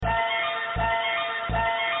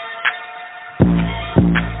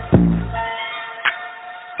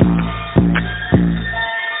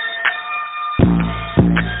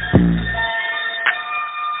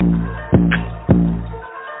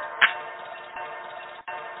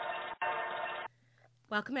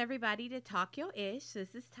Welcome everybody to Talk Yo Ish.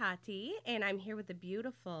 This is Tati, and I'm here with the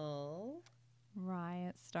beautiful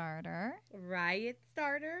Riot Starter. Riot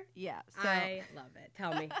Starter. Yeah. So I love it.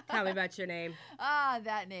 Tell me about your name.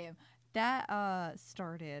 that name. That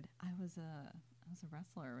started. I was a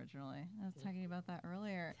wrestler originally. I was talking about that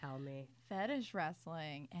earlier. Tell me. Fetish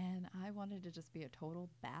wrestling, and I wanted to just be a total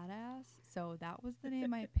badass. So that was the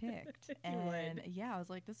name I picked. And yeah, I was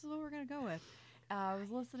like, this is what we're gonna go with. I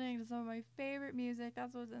was listening to some of my favorite music.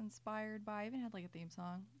 That's what I was inspired by. I even had like a theme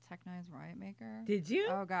song, Tech Nine's Riot Maker. Did you?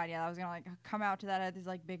 Oh god, yeah, I was gonna like come out to that. I had these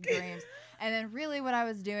like big dreams, and then really what I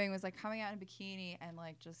was doing was like coming out in a bikini and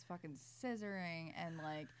like just fucking scissoring and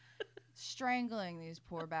like strangling these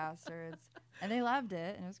poor bastards, and they loved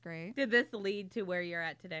it, and it was great. Did this lead to where you're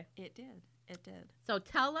at today? It did. It did. So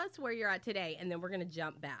tell us where you're at today, and then we're gonna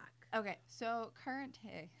jump back. Okay, so current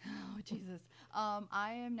day. Oh Jesus.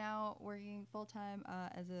 I am now working full time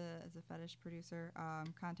as a fetish producer,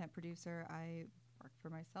 content producer. I work for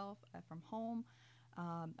myself from home.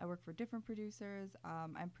 I work for different producers.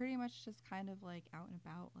 I'm pretty much just kind of like out and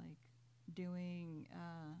about, like doing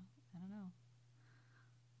I don't know,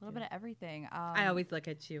 a little bit of everything. I always look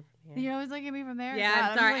at you. You always look at me from there. Yeah,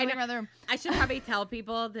 God, I'm sorry. looking around the room. I should probably tell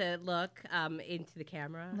people to look into the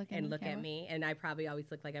camera and look camera. at me, and I probably always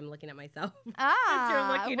look like I'm looking at myself.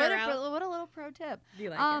 Ah, looking what around. what a little pro tip. Do you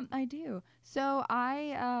like it? I do. So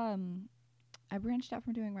I branched out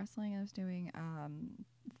from doing wrestling. I was doing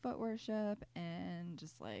foot worship and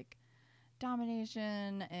just like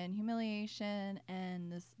domination and humiliation,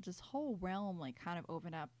 and this whole realm like kind of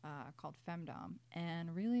opened up called femdom.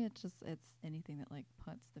 And really it's anything that like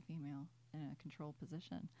puts the female in a controlled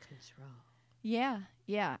position. Control. Yeah.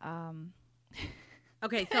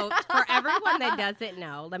 Okay, so for everyone that doesn't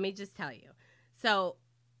know, let me just tell you. So,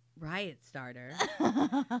 Riot Starter.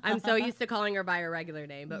 I'm so used to calling her by her regular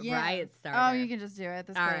name, but Yes. Riot Starter. Oh, you can just do it.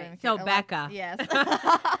 This All part right, I don't so care. Becca. Yes.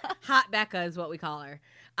 Hot Becca is what we call her.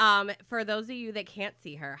 For those of you that can't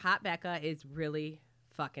see her, Hot Becca is really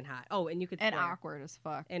fucking hot. Oh, and you could And swear. awkward as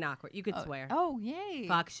fuck. And awkward. You could swear. Oh, yay.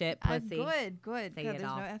 Fuck, shit, pussy. Good. Say Good. it There's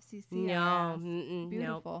all. no FCC. No, on her ass. no.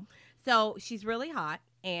 Beautiful. So she's really hot,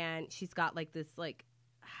 and she's got like this, like,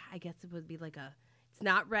 I guess it would be like it's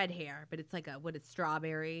not red hair, but it's like it's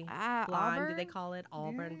strawberry blonde, Auburn? do they call it?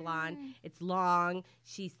 Auburn Yeah. blonde. It's long.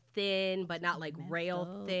 She's thin, but not like Messed rail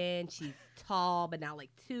up. thin. She's tall, but not like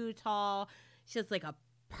too tall. She's like a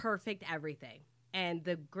perfect everything. And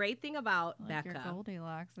the great thing about Like your Becca,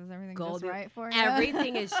 Goldilocks. Is everything Goldi- just right for you?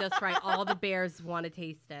 everything is just right. All the bears want to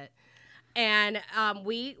taste it. And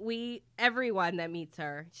we everyone that meets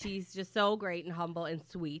her, she's just so great and humble and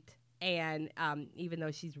sweet. And even though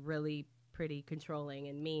she's really pretty controlling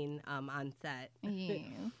and mean on set, Yes.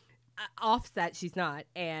 offset she's not.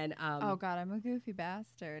 And Oh god, I'm a goofy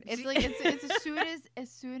bastard. It's like it's as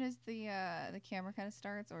soon as the camera kind of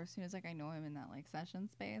starts, or as soon as like I know him in that like session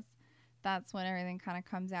space, that's when everything kind of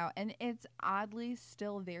comes out, and it's oddly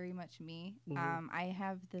still very much me. Mhm. I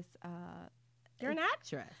have this you're an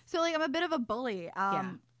actress. so like I'm a bit of a bully.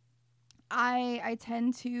 Yeah. I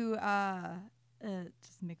tend to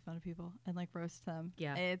just make fun of people and like roast them.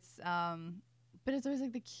 Yeah. It's but it's always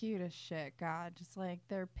like the cutest shit. God, just like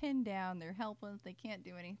they're pinned down, they're helpless, they can't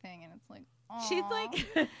do anything, and it's like, She's aw. like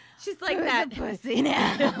she's like Who's that. a pussy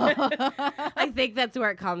now. I think that's where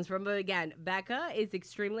it comes from. But again, Becca is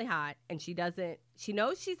extremely hot, and she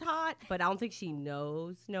knows she's hot, but I don't think she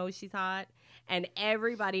knows she's hot. And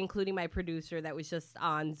everybody, including my producer that was just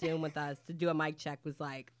on Zoom with us to do a mic check, was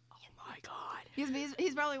like, oh my God.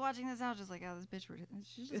 He's probably watching this out just like, oh, this bitch,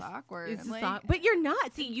 she's just awkward. It's And, just like, but you're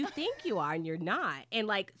not. See, you think you are, and you're not. And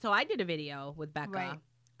like, so I did a video with Becca Right.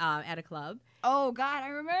 at a club. oh God, I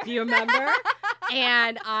remember. Do you remember?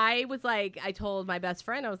 And I was like, I told my best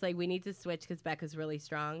friend, I was like, we need to switch because Becca's really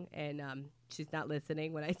strong, and she's not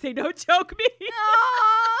listening when I say don't choke me.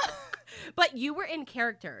 Aw. But you were in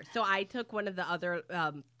character, so I took one of the other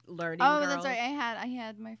learning. Oh, girls. that's right. I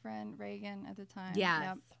had my friend Reagan at the time.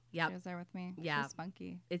 Yes. She Yep. was there with me. Yeah. She's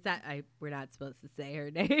spunky. Is that we're not supposed to say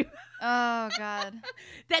her name? Oh God.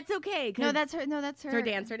 That's okay. 'cause No, that's her. No, that's her. her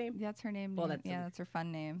dancer name. That's her name. Well, name. that's that's her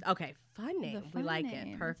fun name. Okay, fun name. It's a We fun like name. it.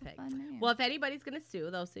 It's a Perfect. fun name. Well, if anybody's gonna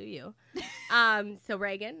sue, they'll sue you. So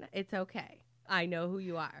Reagan, it's okay. I know who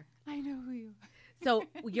you are. I know who you. So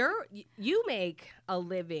you make a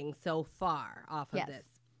living so far off of Yes. this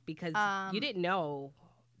because Um, you didn't know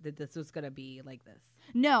that this was gonna be like this.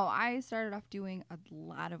 No, I started off doing a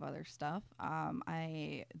lot of other stuff.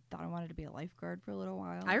 I thought I wanted to be a lifeguard for a little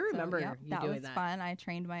while. I remember so, you that doing was that. fun. I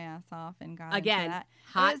trained my ass off and got Again, into that.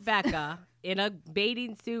 hot It was- Becca in a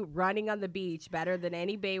bathing suit running on the beach, better than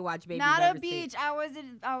any Baywatch baby. Not you've a ever seen. beach. I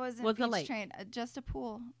wasn't What's the beach lake? trained. Just a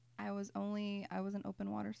pool. I wasn't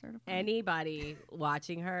open water certified. Anybody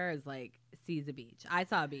watching her is like sees a beach. I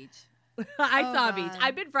saw a beach. I Oh, saw a beach. God.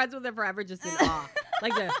 I've been friends with her forever, just in awe.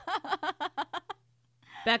 Like the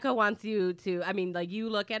Becca wants you to. I mean, like you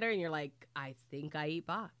look at her and you're like, I think I eat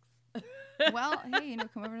box. Well, hey,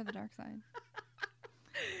 come over to the dark side.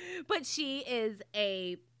 But she is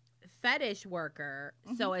a fetish worker.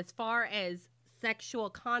 So as far as sexual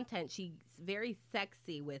content, she's very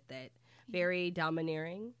sexy with it. Very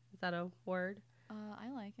domineering. Is that a word? I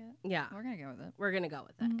like it. Yeah. We're gonna go with it. We're gonna go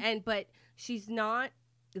with it. Mhm. But she's not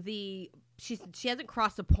she hasn't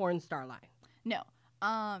crossed the porn star line. No.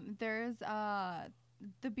 There's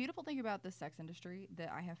the beautiful thing about the sex industry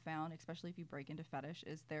that I have found, especially if you break into fetish,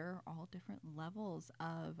 is there are all different levels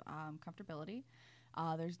of comfortability.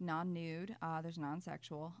 There's non-nude, there's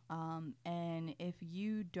non-sexual, and if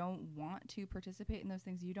you don't want to participate in those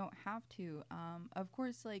things, you don't have to. Of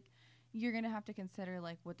course, like you're gonna have to consider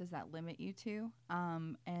like what does that limit you to,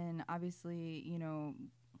 and obviously,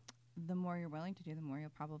 the more you're willing to do, the more you'll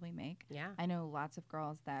probably make. Yeah. I know lots of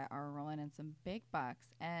girls that are rolling in some big bucks,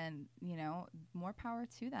 and more power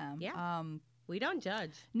to them. Yeah. We don't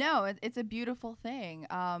judge. No, it's a beautiful thing.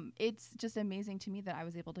 It's just amazing to me that I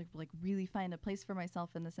was able to like really find a place for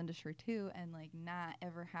myself in this industry too, and like not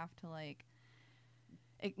ever have to like,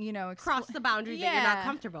 Cross the boundary that you're not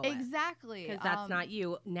comfortable with. Exactly. Because that's not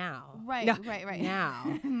you now. Right, No, right.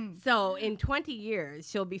 Now. So in 20 years,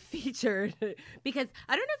 she'll be featured because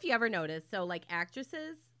I don't know if you ever noticed. So like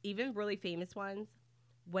actresses, even really famous ones,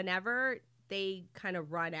 whenever they kind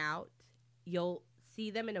of run out, you'll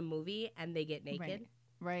see them in a movie and they get naked.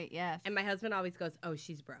 Right, yes. And my husband always goes, "Oh,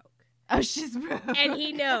 she's broke." Oh, she's broke. And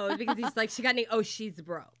he knows because he's like, she got naked. Oh, she's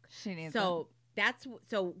broke. She needs So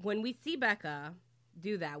so when we see Becca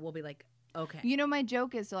do that, we'll be like, okay. My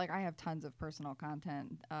joke is, so like I have tons of personal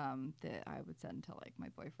content that I would send to like my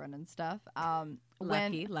boyfriend and stuff.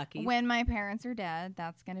 Lucky. When my parents are dead,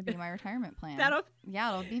 that's going to be my retirement plan.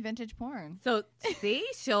 It'll be vintage porn. So see,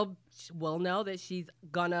 we'll know that she's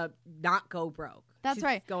gonna not go broke. That's She's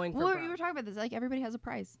right. Going for Well, broke. you were talking about this. Like everybody has a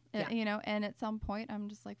price, Yeah. And at some point, I'm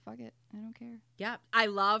just like, fuck it, I don't care. Yeah, I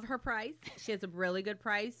love her price. She has a really good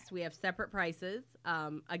price. We have separate prices.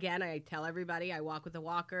 Again, I tell everybody I walk with a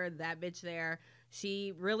walker. That bitch there,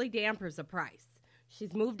 she really dampers the price.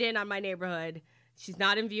 She's moved in on my neighborhood. She's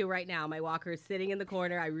not in view right now. My walker is sitting in the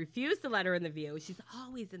corner. I refuse to let her in the view. She's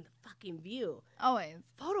always in the fucking view. Always.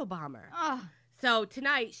 Photo bomber. Ah, So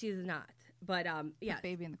tonight she's not. But yeah,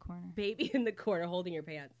 baby in the corner. baby in the corner holding your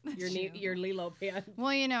pants, your Lilo pants. Well,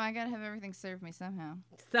 I gotta have everything served me somehow.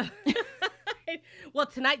 So, well,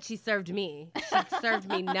 tonight she served me. She served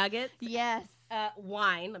me nuggets, Yes.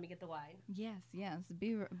 wine. Let me get the wine. Yes.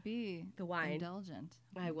 Be The wine. indulgent.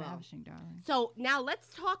 I will. Ravishing, darling. So now let's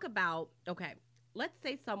talk about. Okay, let's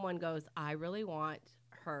say someone goes, I really want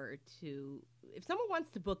her to. If someone wants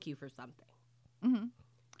to book you for something, Mm-hmm.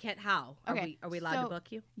 how? Okay, Are we allowed to so-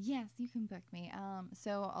 book you? Yes, you can book me.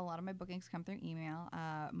 So a lot of my bookings come through email.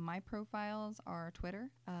 My profiles are Twitter.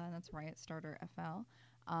 That's Riot Starter FL.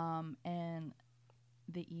 And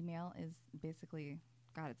the email is basically,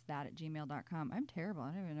 God, it's that at gmail.com. I'm terrible.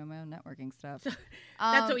 I don't even know my own networking stuff.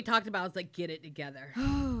 That's what we talked about. It's like, get it together.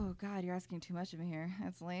 Oh, God, you're asking too much of me here.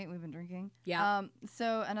 It's late. We've been drinking. Yeah.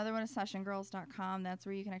 So another one is sessiongirls.com. That's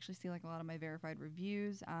where you can actually see like a lot of my verified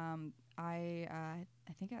reviews. I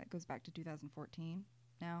think it goes back to 2014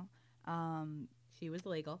 now. She was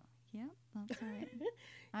legal. Yeah, that's right.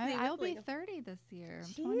 See, I'll it's be legal. 30 this year. I'm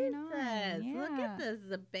Jesus, 29. Yeah. look at this,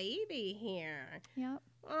 a baby here. Yep.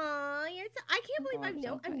 Oh, I can't believe Oh, I've I'm so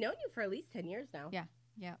known good. you for at least 10 years now. Yeah.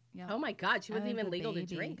 Yep. Oh my God, she wasn't I was even a legal to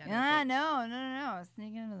baby. drink. I don't Ah, think. no. I was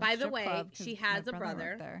sneaking into the By the strip way, club 'cause she my has a brother brother.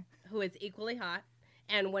 worked there. Who is equally hot.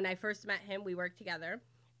 And when I first met him, we worked together.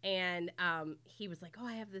 And he was like, "Oh,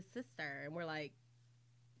 I have this sister," and we're like,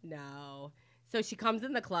 "No." So she comes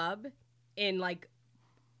in the club in like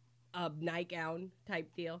a nightgown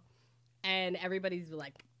type deal, and everybody's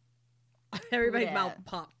like, everybody's Yeah. mouth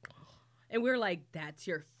popped. And we're like, that's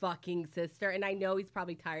your fucking sister. And I know he's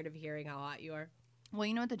probably tired of hearing how hot you are. Well,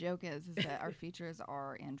 you know what the joke is that our features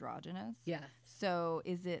are androgynous. Yes. So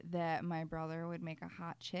is it that my brother would make a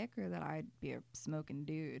hot chick or that I'd be a smoking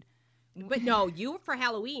dude? But no, you for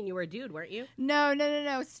Halloween, you were a dude, weren't you? No.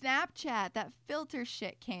 Snapchat, that filter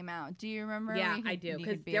shit came out. Do you remember? Yeah, I do.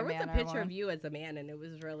 Because there was a picture of you as a man, and it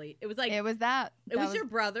was like it was that. It was your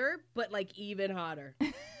brother, but like even hotter.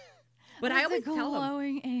 But I was always a tell him.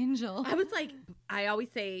 glowing angel. I was like, I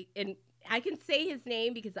always say, and I can say his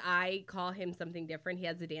name because I call him something different. He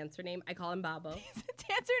has a dancer name. I call him Babo. His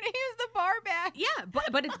dancer name is the barback. Yeah,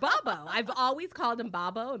 but it's Babo. I've always called him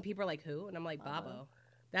Babo, and people are like, who? And I'm like, Babo.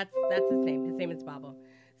 That's his name. His name is Babo.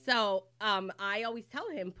 So I always tell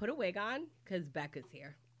him, put a wig on because Becca's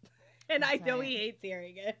here. And That's I know right. he hates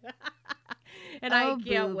hearing it. And I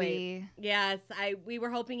can't wait. Booby. Yes, we were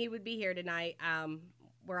hoping he would be here tonight.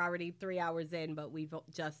 We're already 3 hours in, but we've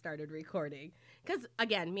just started recording. Because,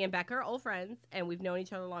 again, me and Becca are old friends, and we've known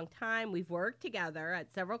each other a long time. We've worked together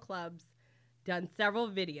at several clubs, done several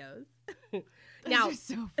videos. Now, Those are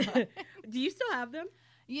so fun. do you still have them?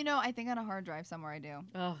 You know, I think on a hard drive somewhere I do.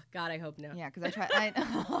 Oh, God, I hope no. Yeah, because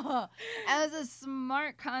as a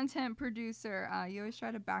smart content producer, you always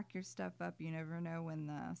try to back your stuff up. You never know when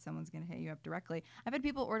someone's going to hit you up directly. I've had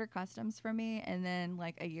people order customs from me, and then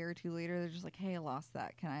like a year or two later, they're just like, hey, I lost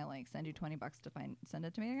that. Can I like send you $20 to send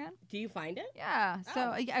it to me again? Do you find it? Yeah.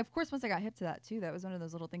 So, Oh. yeah, of course, once I got hip to that, too, that was one of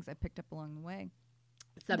those little things I picked up along the way.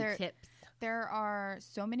 Some There- tips. There are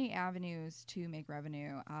so many avenues to make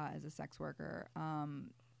revenue as a sex worker.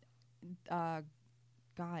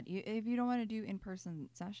 God, if you don't want to do in-person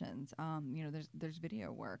sessions, you know, there's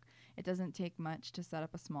video work. It doesn't take much to set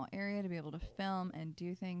up a small area to be able to film and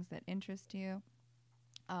do things that interest you.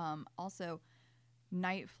 Also,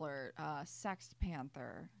 Night Flirt, Sex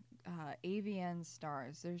Panther, AVN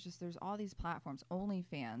Stars. There's all these platforms,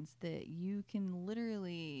 OnlyFans, that you can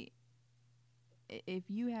literally, if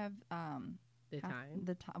you have The time.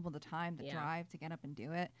 the time, the Yeah. drive to get up and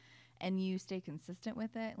do it, and you stay consistent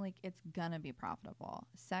with it, like it's gonna be profitable.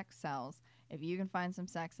 Sex sells. If you can find some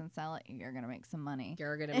sex and sell it, you're gonna make some money.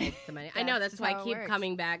 You're going to make some money. I know. That's That's why how I it keep works.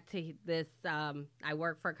 coming back to this. I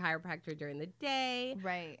work for a chiropractor during the day.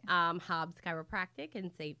 Right. Hobbs Chiropractic in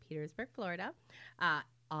St. Petersburg, Florida.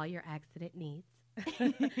 All your accident needs.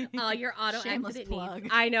 All your auto Shameless accident plug.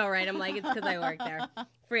 needs. I know, right? I'm like, it's because I work there.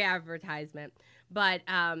 Free advertisement. But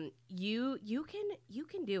you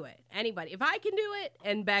can do it. Anybody. If I can do it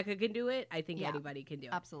and Becca can do it, I think Yeah. anybody can do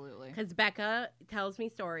it. Absolutely. Because Becca tells me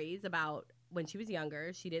stories about when she was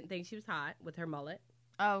younger. She didn't think she was hot with her mullet.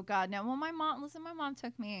 Oh God, no. Well, my mom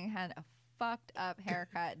took me and had a fucked up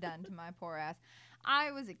haircut done to my poor ass.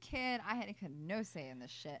 I was a kid. I had no say in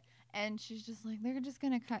this shit. And she's just like, they're just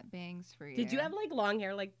gonna cut bangs for you. Did you have like long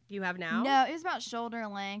hair like you have now? No, it was about shoulder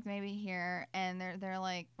length, maybe here. And they're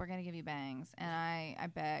like, we're gonna give you bangs. And I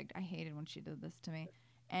begged. I hated when she did this to me.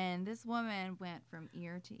 And this woman went from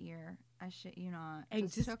ear to ear. I shit you not. And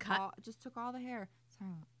just took cut- took all the hair. Sorry,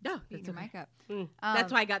 No, beating that's your okay. mic up.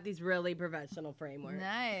 That's why I got these really professional frameworks.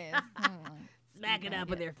 Nice. Smack it up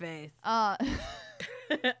with your face.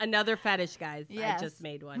 Another fetish, guys. Yes. I just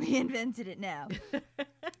made one. We invented it now.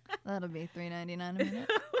 That'll be $3.99 a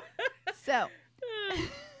minute. So,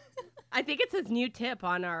 I think it says new tip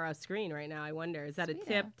on our screen right now. I wonder, is that a Sweet.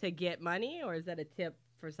 tip to get money or is that a tip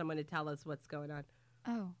for someone to tell us what's going on?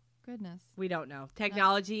 oh goodness. We don't know.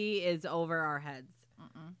 Technology is over our heads.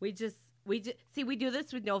 Mm-mm. We just see, we do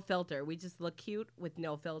this with no filter. We just look cute with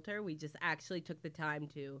no filter. We just actually took the time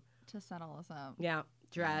to, To settle us up.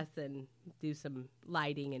 dress and do some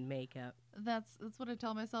lighting and makeup. That's what I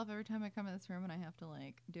tell myself every time I come in this room and I have to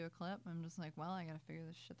like do a clip. I'm just like, well, I gotta figure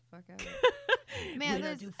this shit the fuck out. Man, We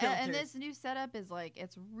don't do filters. and this new setup is like,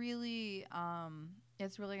 it's really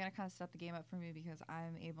gonna kind of step the game up for me because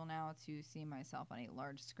I'm able now to see myself on a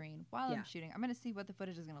large screen while Yeah. I'm shooting. I'm gonna see what the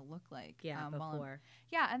footage is gonna look like. Yeah, while I'm- before.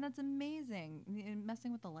 yeah, and that's amazing.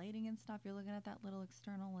 Messing with the lighting and stuff, you're looking at that little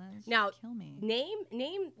external lens. Now, Just kill me.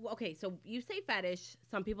 Name. Okay, so you say fetish.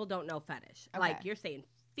 Some people don't know fetish. Okay. Like you're saying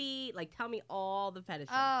feet. Like tell me all the fetishes.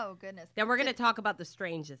 Oh goodness. Then we're gonna talk about the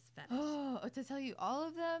strangest fetish. Oh, to tell you all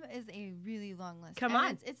of them is a really long list. Come And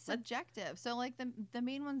on, it's subjective. So like the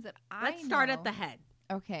main ones that Let's start at know- the head.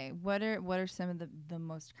 Okay, what are some of the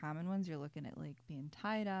most common ones? You're looking at like being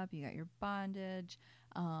tied up. You got your bondage,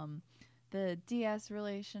 the DS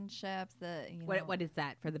relationships. What is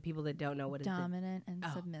that for the people that don't know? What is dominant and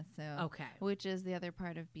Oh, submissive? it? Okay. Which is the other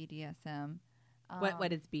part of BDSM.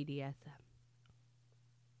 What is BDSM?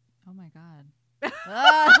 Oh my god.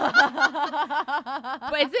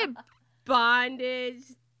 But is it bondage?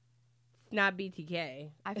 It's not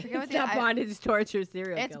BTK. I forget what It's not bondage, torture,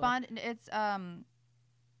 serial It's killer. bond. It's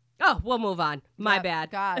Oh, we'll move on. My Yep,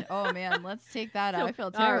 bad. God. Oh, man. Let's take that So, out. I feel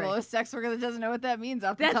all terrible. right. A sex worker that doesn't know what that means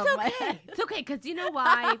off the That's top of my okay. head. It's okay, because you know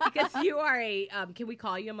why? Because you are a, can we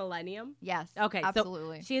call you a millennium? Yes. Okay,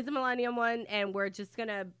 Absolutely. so she is a millennium one, and we're just going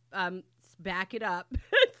to back it up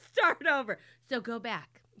and start over. So go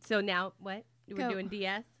back. So now, what? We're doing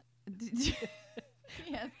DS?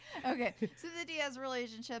 Yes. Okay. So the DS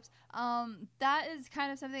relationships, that is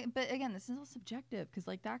kind of something, but again, this is all subjective because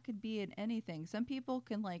like that could be in anything. Some people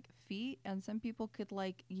can like feet, and some people could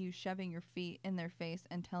like you shoving your feet in their face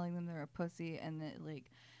and telling them they're a pussy and that like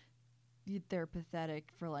they're pathetic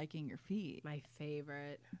for liking your feet. My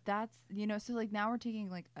favorite. That's so like now we're taking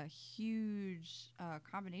like a huge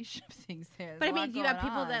combination of things there. But I There's a lot mean, you have going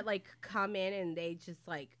people on. that like come in and they just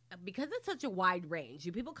like, because it's such a wide range,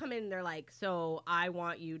 you people come in and they're like, so I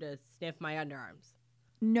want you to sniff my underarms.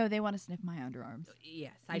 No, they want to sniff my underarms.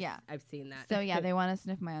 Yes, Yeah. I've seen that. So yeah, they want to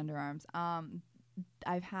sniff my underarms.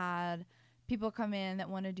 I've had people come in that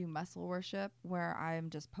want to do muscle worship where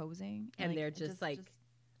I'm just posing And like, they're just like-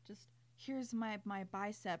 just here's my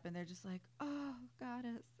bicep, and they're just like, oh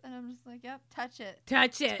goddess, and I'm just like, yep, touch it,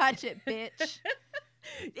 Touch it. touch it, bitch.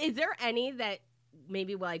 Is there any that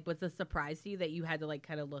maybe like was a surprise to you that you had to like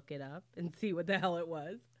kind of look it up and see what the hell it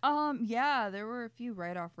was? Yeah, there were a few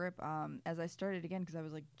right off rip. As I started again, because I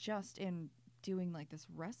was like just in doing like this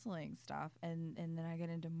wrestling stuff, and then I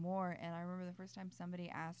get into more. And I remember the first time somebody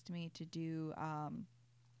asked me to do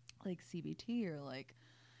like CBT or like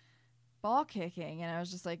ball kicking, and I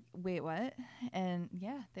was just like, wait, what? And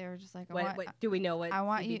yeah, they were just like, What do we know what I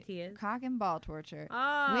want CBT you is? cock and ball torture.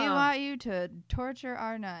 Oh, We want you to torture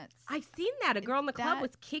our nuts. I've seen that. A girl in the club That-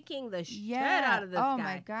 was kicking the shit Yeah. out of this oh guy.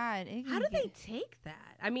 my god. It How can do they get- take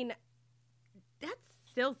that? I mean, that's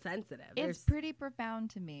still sensitive. It's There's- pretty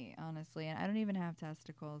profound to me, honestly, and I don't even have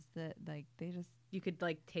testicles. That like they just you could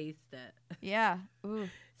like taste it. yeah. Ooh.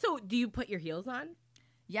 So, do you put your heels on?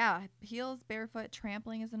 Yeah, heels, barefoot,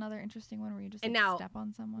 trampling is another interesting one where you just And like, now, step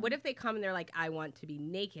on someone. What if they come and they're like, I want to be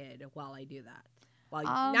naked while I do that? Well,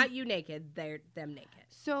 Um, not you naked, they're them naked.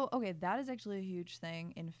 So, okay, that is actually a huge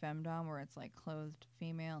thing in femdom where it's like clothed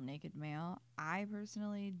female, naked male. I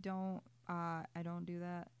personally don't I don't do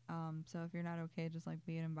that. So if you're not okay just like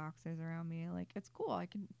being in boxers around me, like it's cool. I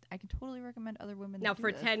can totally recommend other women Now that do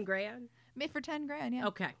for this. 10 grand? Made for 10 grand, yeah.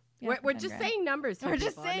 Okay. Yeah, we're 10 just grand. saying numbers here, We're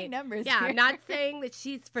just people. I saying mean, numbers. yeah, here. I'm not saying that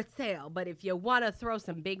she's for sale, but if you want to throw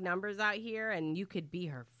some big numbers out here and you could be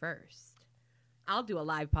her first, I'll do a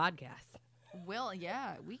live podcast. Well,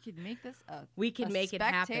 yeah, we could make this We can a make it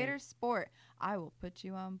spectator happen. sport. I will put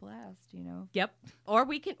you on blast, you know. Yep. Or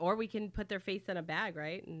we can put their face in a bag,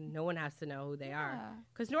 right? And no one has to know who they are. Yeah.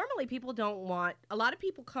 Because normally people don't want, a lot of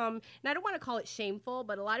people come, and I don't want to call it shameful,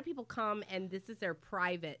 but a lot of people come and this is their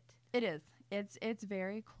private. It is. It's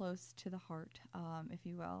very close to the heart, if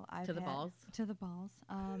you will. To the balls? To the balls.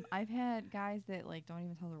 I've had guys that like don't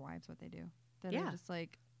even tell their wives what they do. That Yeah. are just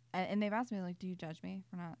like, and they've asked me like, do you judge me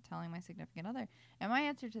for not telling my significant other? And my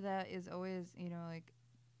answer to that is always, you know, like,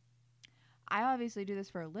 I obviously do this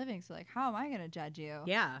for a living, so like, how am I gonna judge you?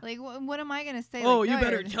 Yeah. Like, what am I gonna say? Oh, like, you "No,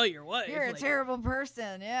 better you're- tell your wife. You're a like- terrible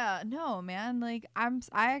person. Yeah. No, man. Like I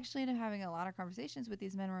actually end up having a lot of conversations with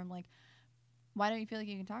these men where I'm like, why don't you feel like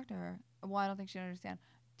you can talk to her? Well, I don't think she'd understand.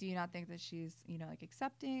 Do you not think that she's, you know, like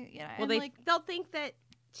accepting? You know, Well, and they'll think that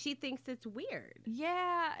she thinks it's weird.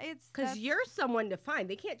 yeah, it's Because that's- you're someone to find.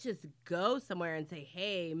 They can't just go somewhere and say,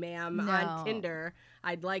 hey, ma'am, No. on Tinder,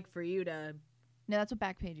 I'd like for you to No, that's what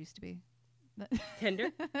Backpage used to be. Tinder.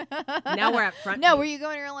 Now we're at front. No, page. where you go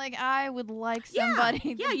and you're like, I would like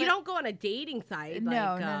somebody. Yeah, you don't go on a dating site. No,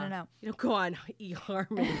 like, no. You don't go on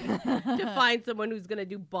eHarmony to find someone who's going to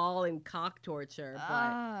do ball and cock torture. But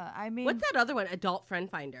I mean, what's that other one? Adult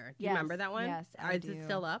Friend Finder. Do you Yes, remember that one? yes, Or I is do. it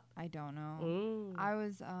still up? I don't know. Mm. I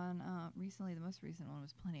was on recently. The most recent one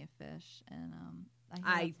was Plenty of Fish, and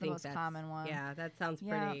I think that's the most that's common one. Yeah, that sounds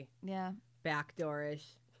Yeah, pretty yeah. backdoorish.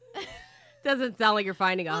 Doesn't sound like you're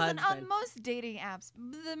finding a Listen, husband. on most dating apps,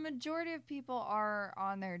 the majority of people are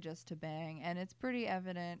on there just to bang, and it's pretty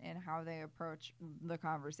evident in how they approach the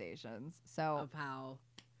conversations. So, Of how.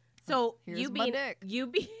 So Here's you my being dick. you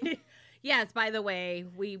be yes. By the way,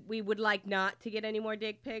 we would like not to get any more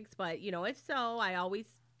dick pics, but you know, if so, I always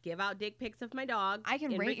give out dick pics of my dog. I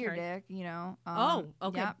can in rate your return. dick, you know. Oh,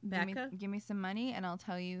 okay, Yeah, Becca. give me some money, and I'll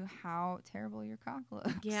tell you how terrible your cock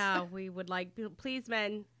looks. Yeah, we would like, please,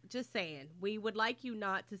 men. Just saying, we would like you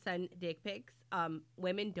not to send dick pics.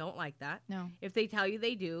 Women don't like that. No. If they tell you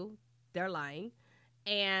they do, they're lying.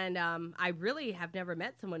 And I really have never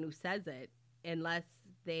met someone who says it unless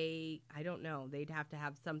I don't know, they'd have to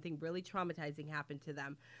have something really traumatizing happen to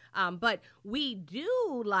them. But we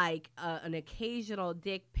do like an occasional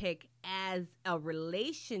dick pic as a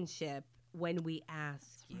relationship when we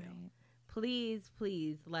ask you. Right.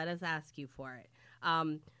 Please let us ask you for it.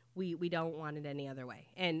 We don't want it any other way.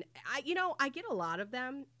 And I get a lot of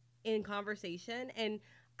them in conversation, and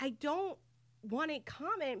I don't want to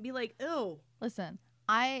comment and be like, ew. Listen,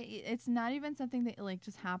 it's not even something that like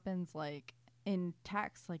just happens like in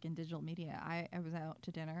text, like in digital media. I was out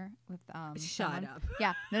to dinner with Shut someone. up.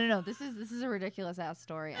 Yeah, no. This is a ridiculous ass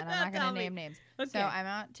story, and I'm not gonna name names. Okay. So I'm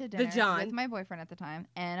out to dinner John. with my boyfriend at the time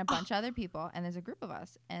and a bunch of other people, and there's a group of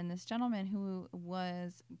us, and this gentleman who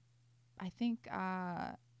was, I think,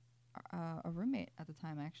 a roommate at the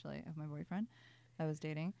time actually of my boyfriend I was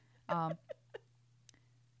dating.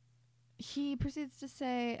 He proceeds to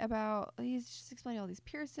say about, he's just explaining all these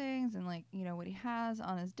piercings and like, what he has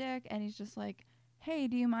on his dick. And he's just like, hey,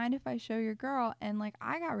 do you mind if I show your girl? And like,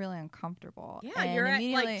 I got really uncomfortable. Yeah, and you're at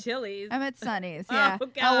like Chili's. I'm at Sonny's. Yeah. Oh, A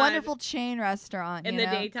God. wonderful chain restaurant. In the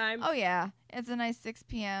daytime? Oh, yeah. It's a nice 6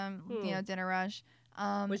 p.m., dinner rush.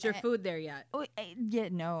 Was your food there yet? Oh, yeah,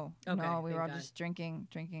 no. Okay, no, we were all thank just drinking.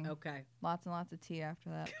 Okay. Lots and lots of tea after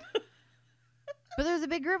that. But there was a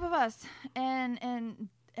big group of us. And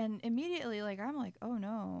immediately, like, I'm like, oh,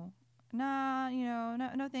 no. Nah,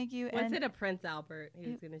 no, thank you. Was it a Prince Albert he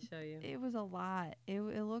was going to show you? It was a lot. It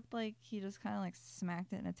looked like he just kind of, like,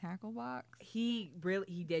 smacked it in a tackle box. He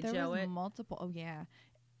did there show was it? multiple. Oh, yeah.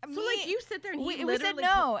 So, like, you sit there and he we said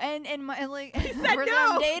no. And like, he the said person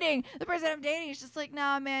no. the person I'm dating is just like,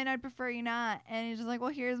 nah, man, I'd prefer you not. And he's just like, well,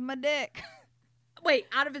 here's my dick. Wait,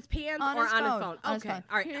 out of his pants or on his phone? On Okay, his phone.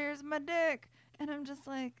 all right. Here's my dick. And I'm just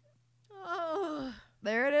like, Oh.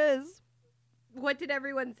 there it is. What did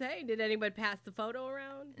everyone say? Did anyone pass the photo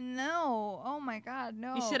around? No. Oh, my God,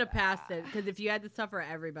 no. You should have passed it, because if you had to suffer,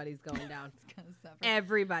 everybody's going down. It's gonna suffer.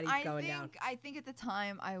 Everybody's going down. I think at the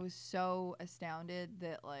time I was so astounded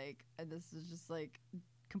that like this is just like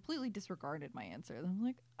completely disregarded my answer. And I'm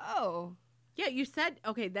like, oh. Yeah, you said,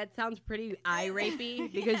 okay, that sounds pretty eye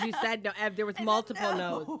rapey, because you said no, there was I said multiple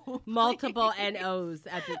no, no's. Multiple please. N-O's.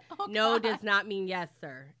 At the, Oh, no God. does not mean yes,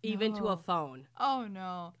 sir, even to a No. phone. Oh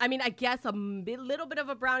no. I mean, I guess little bit of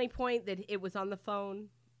a brownie point that it was on the phone,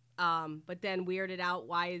 but then weirded out,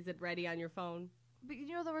 why is it ready on your phone? But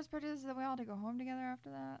the worst part is that we all had to go home together after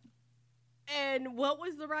that. And what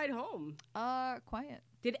was the ride home? Quiet.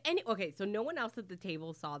 Okay, so no one else at the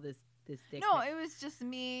table saw this dick No, pic. it was just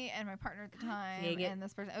me and my partner at the time dang it. and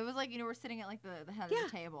this person. It was like, we're sitting at like the head Yeah.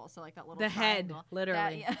 of the table, so like that little The head, triangle.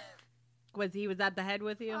 literally. That, yeah. He was at the head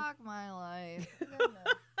with you? Fuck my life. Goodness.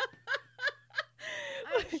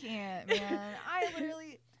 I can't, man. I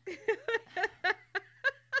literally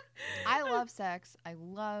I love sex. I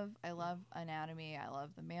love anatomy. I love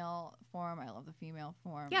the male form. I love the female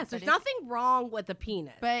form. Yes, there's But nothing wrong with a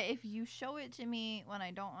penis. But if you show it to me when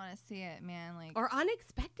I don't want to see it, man, like Or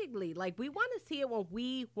unexpectedly. Like, we want to see it when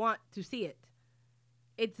we want to see it.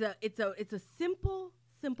 It's a simple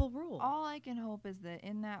rule. all I can hope is that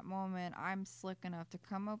in that moment I'm slick enough to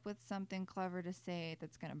come up with something clever to say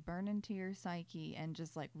that's gonna burn into your psyche and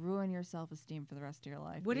just like ruin your self-esteem for the rest of your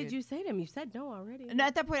life. What dude. did you say to him? You said no already. And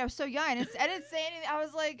at that point I was so young. I didn't say anything. I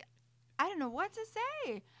was like, I don't know what to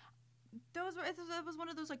say. It was one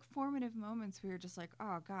of those like formative moments where you're just like,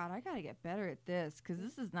 oh God, I gotta get better at this because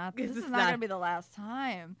this is not gonna be the last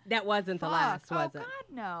time. That wasn't the Fuck. last, was oh it?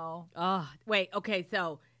 God, no. Oh, wait. Okay,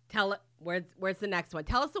 so tell it. Where's the next one?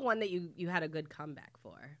 Tell us the one that you had a good comeback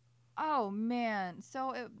for. Oh man,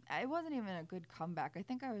 so it wasn't even a good comeback. I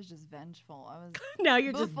think I was just vengeful. I was Now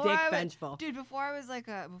you're just Before dick I was- vengeful. Dude, before I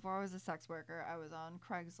was a sex worker, I was on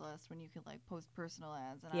Craigslist when you could like post personal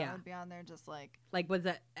ads, and Yeah. I would be on there just like Like, was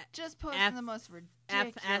it just posting F- the most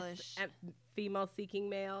ridiculous. female seeking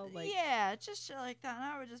male? Like, Yeah, just shit like that. And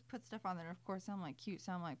I would just put stuff on there. Of course, I'm like cute,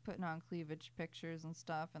 so I'm like putting on cleavage pictures and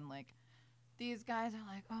stuff, and like these guys are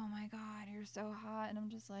like, "Oh my God, you're so hot," and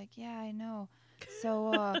I'm just like, "Yeah, I know."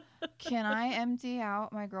 So, can I empty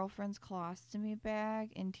out my girlfriend's colostomy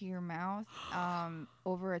bag into your mouth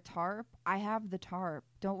over a tarp? I have the tarp.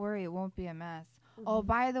 Don't worry, it won't be a mess. Oh,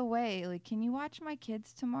 by the way, like, can you watch my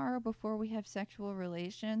kids tomorrow before we have sexual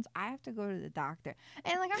relations? I have to go to the doctor.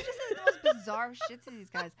 And, like, I'm just saying the most bizarre shit to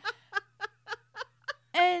these guys.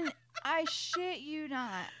 And I shit you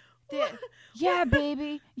not. Yeah,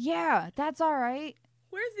 baby. Yeah, that's all right.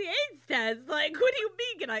 Where's the AIDS test? Like, what do you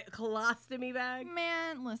mean? Can I colostomy bag?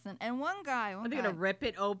 Man, listen. And one guy. Are they gonna rip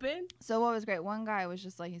it open? So what was great? One guy was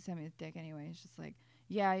just like, he sent me his dick anyway. He's just like,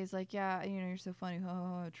 yeah. He's like, yeah. You're so funny.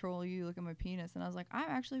 Troll you. Look at my penis. And I was like, I'm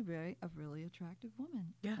actually a really attractive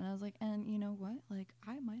woman. Yeah. And I was like, and you know what? Like,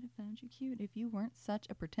 I cute if you weren't such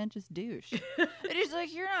a pretentious douche. And he's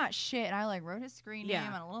like, you're not shit. And I like wrote his screen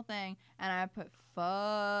name on a little thing, and I put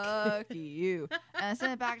fuck you. And I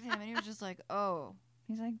sent it back to him, and he was just like, oh.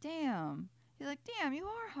 He's like, damn. He's like, damn, you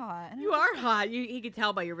are hot. And You are hot. He could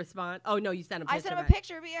tell by your response. Oh, no, you sent him a picture. I sent him a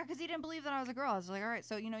picture, but yeah, because he didn't believe that I was a girl. I was like, all right,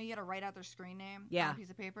 so, you know, you got to write out their screen name on a piece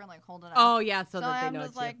of paper and, like, hold it up. Oh, yeah, so that they I'm know just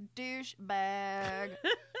it's like, douchebag.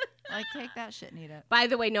 Like, take that shit and eat it. By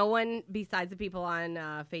the way, no one besides the people on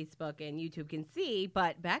Facebook and YouTube can see,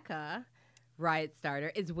 but Becca, Riot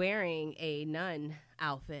Starter, is wearing a nun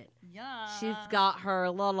outfit. Yeah. She's got her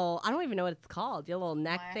little, I don't even know what it's called, your little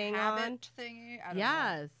neck thing on. Thingy. I don't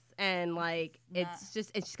Yes. And like it's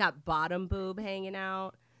just, and she's got bottom boob hanging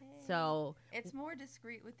out. Hey. So it's more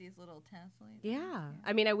discreet with these little tassels. yeah.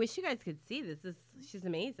 I mean, I wish you guys could see this. She's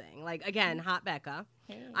amazing. Like, again, Hot Becca.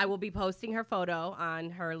 Hey. I will be posting her photo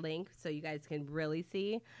on her link so you guys can really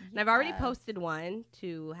see. And I've already posted one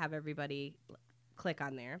to have everybody click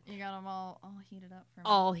on there. You got them all heated up for me.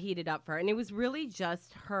 All heated up for her. And it was really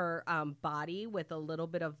just her body with a little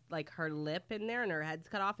bit of like her lip in there, and her head's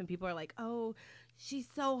cut off, and people are like, oh, she's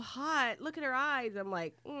so hot. Look at her eyes. I'm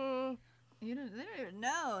like, They don't even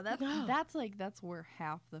know. That's where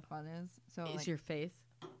half the fun is. So it's like, your face.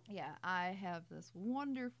 Yeah, I have this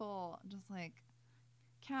wonderful, just like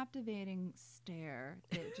captivating stare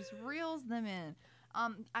that just reels them in.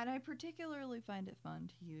 And I particularly find it fun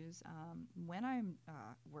to use when I'm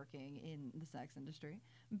working in the sex industry,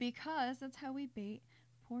 because that's how we bait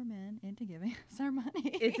poor men into giving us our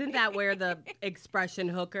money. Isn't that where the expression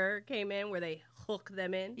hooker came in, where they hook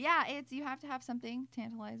them in? Yeah, you have to have something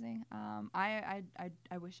tantalizing. I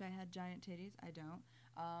wish I had giant titties. I don't.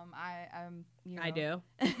 I'm. You know, I do.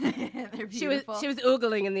 They're beautiful. She was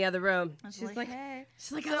oogling in the other room. She's like, hey.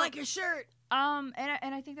 She's like, I like your shirt. And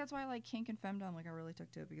I think that's why like kink and femdom, like I really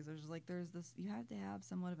took to it, because there's this, you have to have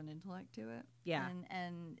somewhat of an intellect to it. Yeah.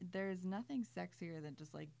 And there's nothing sexier than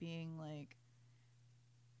just like being like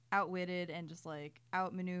outwitted and just like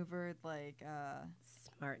outmaneuvered, like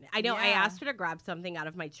smart. I know. Yeah. I asked her to grab something out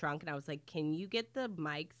of my trunk, and I was like, can you get the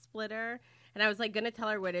mic splitter? And I was like gonna tell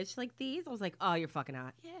her what it is. She's like, these? I was like, oh, you're fucking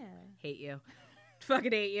hot. Yeah. Hate you.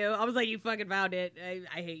 Fucking hate you. I was like, you fucking found it.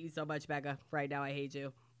 I hate you so much, Becca. Right now, I hate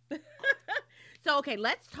you. So, okay,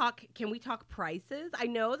 let's talk. Can we talk prices? I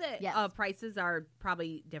know that Yes. Prices are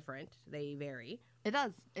probably different. They vary. It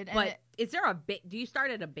does. But is there a bit? Do you start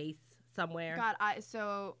at a base somewhere? God,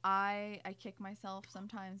 I kick myself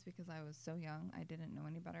sometimes because I was so young. I didn't know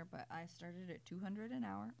any better, but I started at $200 an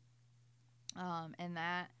hour. And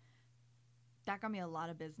that got me a lot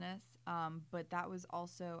of business. But that was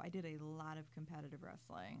also, I did a lot of competitive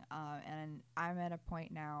wrestling. And I'm at a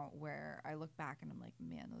point now where I look back and I'm like,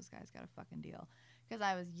 man, those guys got a fucking deal. Because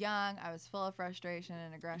I was young, I was full of frustration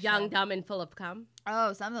and aggression. Young, dumb, and full of cum.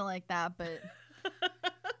 Oh, something like that, but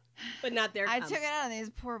But not their cum. I took it out on these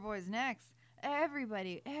poor boys' necks.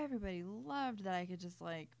 Everybody loved that I could just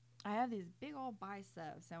like, I have these big old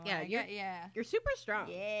biceps. And when you're super strong.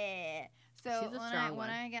 Yeah. So She's a strong when one.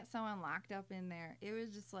 I get someone locked up in there, it was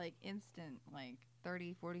just like instant, like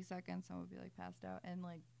 30, 40 seconds, someone would be like passed out. And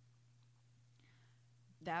like,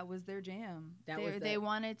 that was their jam. They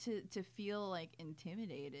wanted to feel like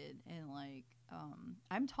intimidated, and like,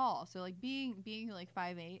 I'm tall. So like being like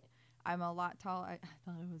 5'8", I'm a lot tall. I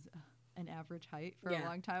thought it was an average height for a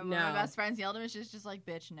long time. No. My best friends yelled at me. She's just like,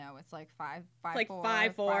 bitch, no, it's like 5'4", It's like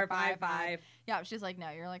 5'4", 5'5". Yeah, she's like, no,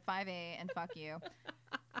 you're like 5'8", and fuck you.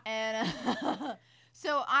 And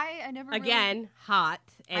so I never Again, hot,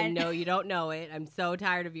 and no, you don't know it. I'm so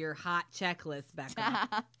tired of your hot checklist,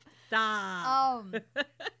 Becca. Stop.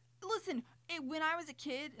 Listen, when I was a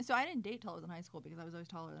kid, so I didn't date till I was in high school because I was always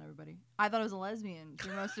taller than everybody. I thought I was a lesbian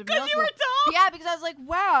through most of middle Because you school. were tall? Yeah, because I was like,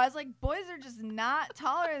 wow. I was like, boys are just not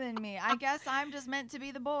taller than me. I guess I'm just meant to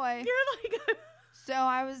be the boy. You're like... So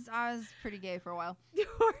I was pretty gay for a while.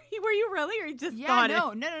 Were you really, or you just Yeah, thought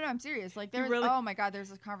no, it? I'm serious. Like there was, really? oh my God, there's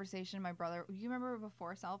this conversation. My brother, you remember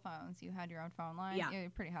before cell phones, you had your own phone line. Yeah. You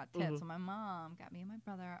had pretty hot tits. Mm-hmm. So my mom got me and my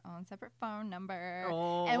brother our own separate phone number,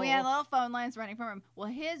 Oh. and we had little phone lines running from him. Well,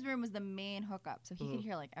 his room was the main hookup, so he could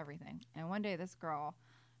hear like everything. And one day, this girl,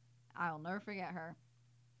 I'll never forget her,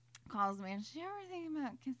 calls me and she ever think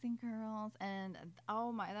about kissing girls, and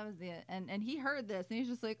oh my, that was it. And he heard this and he's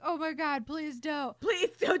just like, oh my God, please don't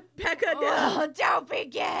Becca, no. Oh, don't be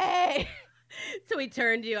gay. So he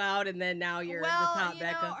turned you out, and then now you're the top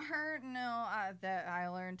Becca. That I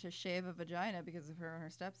learned to shave a vagina because of her and her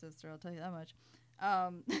stepsister, I'll tell you that much.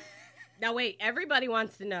 Now wait, everybody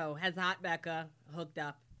wants to know, has hot Becca hooked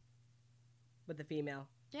up with a female?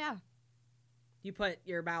 Yeah. You put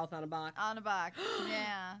your mouth on a box. On a box.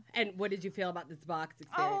 Yeah. And what did you feel about this box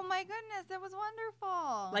experience? Oh my goodness, that was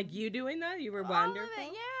wonderful. Like you doing that? You were All of wonderful? it,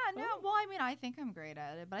 yeah. No, Oh. well, I mean, I think I'm great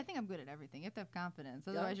at it, but I think I'm good at everything. You have to have confidence.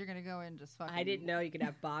 Otherwise, you're going to go in just fucking. I didn't know you could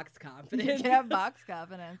have box You confidence. can have box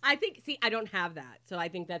confidence. I think, see, I don't have that. So I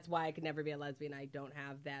think that's why I could never be a lesbian. I don't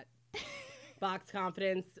have that box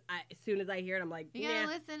confidence. As soon as I hear it, I'm like, You gotta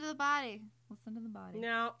nah, listen to the body. Listen to the body.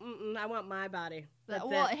 no, I want my body. That's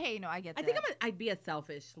Well, it. hey, no, I get I that. think I'd be a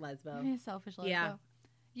selfish lesbo. You're selfish like Yeah.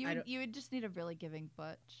 that. You would just need a really giving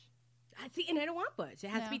butch. See, and I don't want butch. It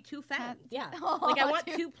has to No. be two femmes. Yeah. Oh, Like I want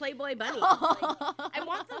dude. two Playboy bunnies. Like, I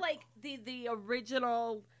want the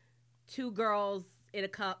original two girls in a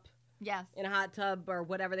cup Yes. in a hot tub or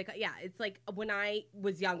whatever they call. Yeah, it's like when I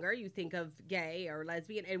was younger, you think of gay or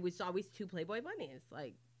lesbian, and it was always two Playboy bunnies.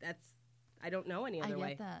 Like that's I don't know any I other get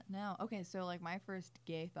way. that. No. Okay, so like my first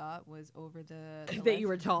gay thought was over the That you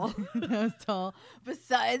were tall. that I was tall.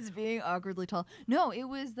 Besides being awkwardly tall. No, it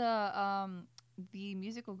was the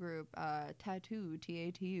musical group Tattoo,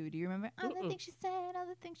 T-A-T-U. Do you remember? All the things she said, all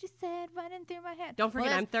the things she said running through my head. Don't forget,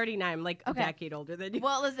 Well, I'm 39. I'm like Okay. a decade older than you.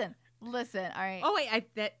 Well, listen. All right. Oh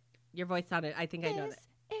wait, that your voice sounded. I think I know This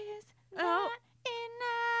that. is Oh. not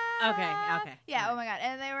enough. Okay. Yeah, All oh my god.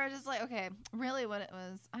 And they were just like, okay, really what it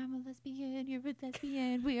was, I'm a lesbian, you're a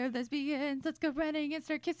lesbian, we are lesbians, let's go running and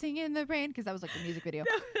start kissing in the rain, because that was like the music video.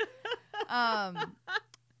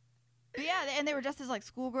 But yeah, and they were dressed as like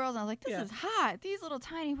schoolgirls, and I was like, this Yeah. is hot. These little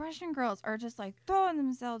tiny Russian girls are just like throwing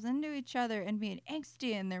themselves into each other and being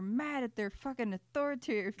angsty, and they're mad at their fucking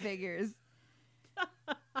authority figures.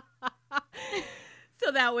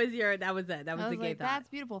 So that was it. That was I the was gay like, thought. that's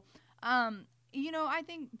beautiful. I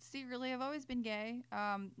think secretly I've always been gay.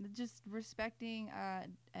 Just respecting,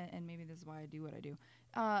 and maybe this is why I do what I do.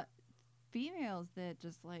 Females that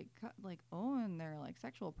just like own their like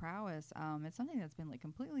sexual prowess. It's something that's been like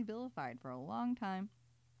completely vilified for a long time,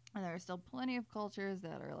 and there are still plenty of cultures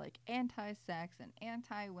that are like anti-sex and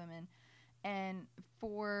anti-women. And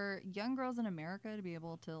for young girls in America to be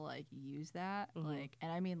able to like use that, like,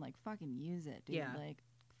 and I mean like fucking use it, dude. Yeah. Like,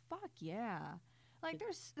 fuck yeah. Like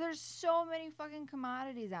there's so many fucking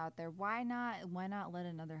commodities out there. Why not let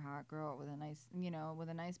another hot girl with a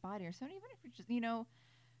nice body, or something, even if you're just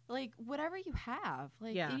like whatever you have,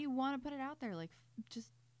 like, Yeah. and you want to put it out there, like just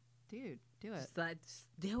dude, do it. Just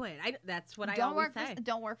do it. That's what I Don't always work say.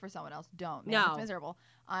 don't work for someone else. Don't. Man, No. it's miserable.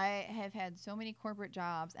 I have had so many corporate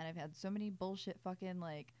jobs, and I've had so many bullshit fucking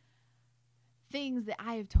like things that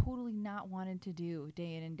I have totally not wanted to do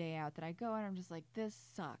day in and day out, that I go and I'm just like, this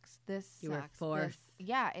sucks. This You were sucks. forced.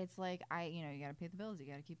 Yeah, it's like you got to pay the bills. You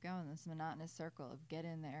got to keep going. This monotonous circle of get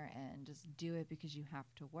in there and just do it because you have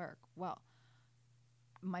to work. Well,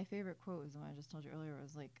 my favorite quote was the one I just told you earlier. It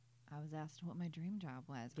was like, I was asked what my dream job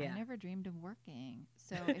was. Yeah. I never dreamed of working.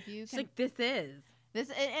 So if you It's can, like this is.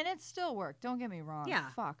 and it's still work. Don't get me wrong. Yeah.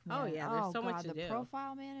 Fuck, man. Oh, yeah, there's so much God, to the do.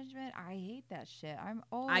 profile management, I hate that shit. I'm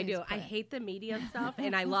always I do. I putting- hate the media stuff,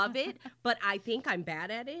 and I love it, but I think I'm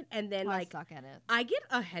bad at it. And then I suck at it. I get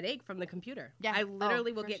a headache from the computer. Yeah. I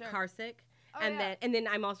literally Oh, will for get sure. car sick. Oh, and yeah. then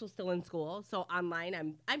I'm also still in school, so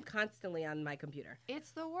online I'm constantly on my computer.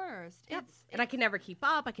 It's the worst. Yep. And I can never keep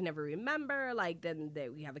up. I can never remember. Like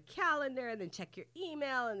we have a calendar, and then check your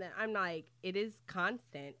email, and then I'm like, it is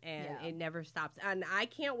constant, and Yeah. it never stops. And I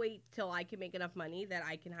can't wait till I can make enough money that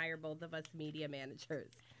I can hire both of us media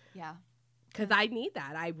managers. Yeah. Because I need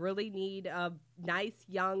that. I really need a nice,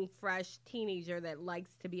 young, fresh teenager that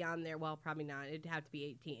likes to be on there. Well, probably not. It'd have to be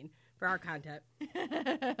 18 for our content.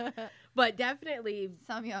 But definitely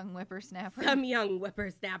Some young whippersnapper. some young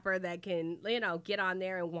whippersnapper that can, get on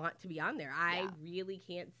there and want to be on there. I Yeah. really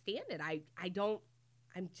can't stand it.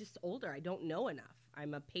 I'm just older. I don't know enough.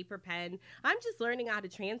 I'm a paper pen. I'm just learning how to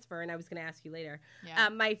transfer, and I was going to ask you later. Yeah.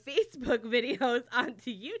 My Facebook videos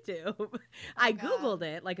onto YouTube. I God. Googled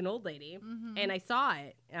it like an old lady, Mhm. and I saw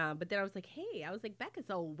it. But then I was like, hey, Becca's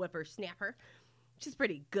old whippersnapper. She's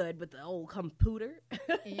pretty good with the old computer.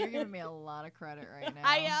 You're giving me a lot of credit right now.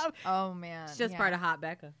 I am. Oh man. It's just part of Hot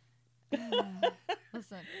Becca.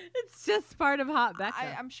 Listen, It's just part of Hot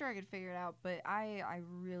Becca. I'm sure I could figure it out, but I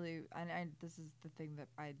really, and this is the thing that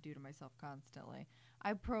I do to myself constantly.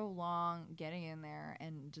 I prolong getting in there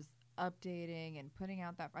and just updating and putting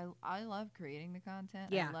out that. I love creating the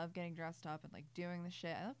content. Yeah. I love getting dressed up and like doing the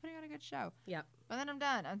shit. I love putting on a good show. Yep. But then I'm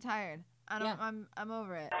done. I'm tired. Yeah. I'm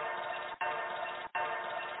over it.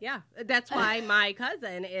 Yeah, that's why my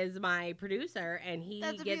cousin is my producer, and he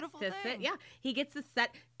That's a gets beautiful to sit. thing. Yeah, he gets to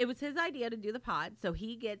set. It was his idea to do the pod, so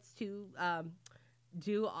he gets to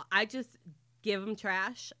do. I just give him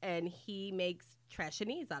trash, and he makes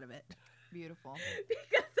trashanese out of it. Beautiful.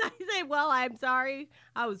 Because I say, well, I'm sorry.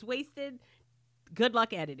 I was wasted. Good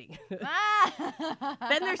luck editing.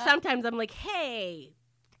 Then there's sometimes I'm like, hey,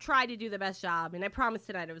 try to do the best job. And I promised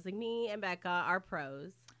tonight, I was like, me and Becca are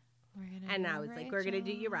pros. And I was like, we're going to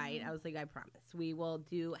do you right. I was like, I promise. We will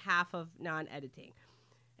do half of non-editing.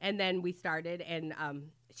 And then we started, and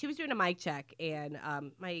she was doing a mic check, and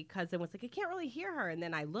my cousin was like, I can't really hear her. And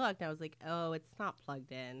then I looked, and I was like, oh, it's not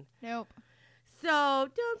plugged in. Nope. So,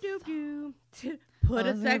 put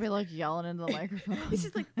a gonna be like yelling into the microphone.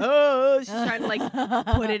 She's like, oh, she's trying to like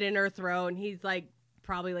put it in her throat, and he's like,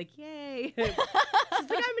 probably like, yay. She's like, I'm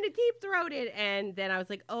gonna deep throat it, and then I was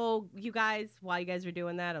like, oh, you guys, while you guys were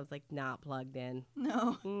doing that, I was like, not plugged in.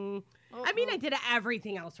 No. I mean, I did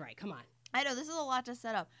everything else right. Come on. I know this is a lot to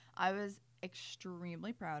set up. I was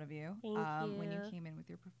extremely proud of you, Thank you. when you came in with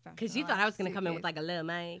your professional. Because you thought I was gonna come in with like a little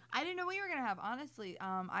mic. I didn't know what you were gonna have. Honestly,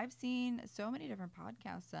 I've seen so many different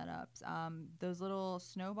podcast setups. Those little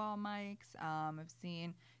snowball mics. I've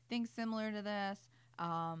seen things similar to this.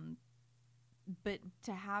 But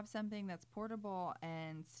to have something that's portable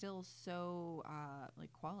and still so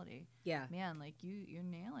like quality. Yeah. Man, like you're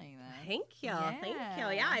nailing this. Thank you. Thank you.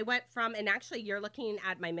 Yeah, I went from, and actually you're looking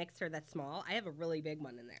at my mixer that's small. I have a really big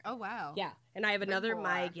one in there. Oh, wow. Yeah. And I have another boy.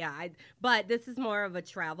 mic. Yeah. But this is more of a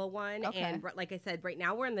travel one. Okay. And like I said, right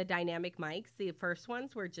now we're in the dynamic mics. The first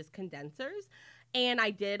ones were just condensers. And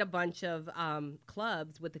I did a bunch of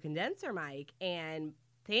clubs with the condenser mic. And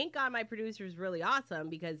thank God my producer is really awesome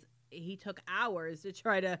because he took hours to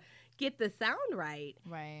try to get the sound right.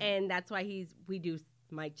 Right. And that's why we do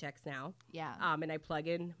mic checks now. Yeah. And I plug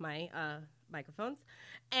in my microphones.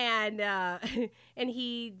 And I'm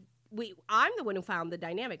the one who found the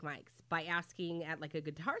dynamic mics by asking at like a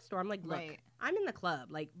guitar store. I'm like, look, Right. I'm in the club.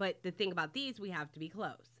 Like, but the thing about these, we have to be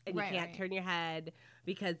close. And you can't turn your head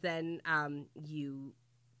because then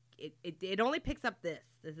it only picks up this.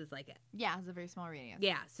 This is like it. Yeah, it's a very small radius.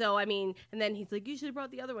 Yeah. So, I mean, and then he's like, you should have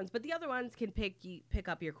brought the other ones. But the other ones can pick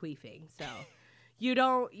up your queefing. So you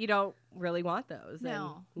don't really want those.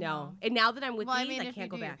 No. And now that I'm with Well, these, I mean, I if can't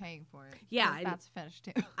you go do, back. you're paying for it. Yeah, 'cause that's finished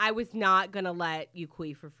too. I was not going to let you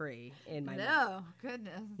queef for free in my mouth. No,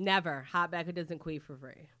 goodness. Never. Hot Becca doesn't queef for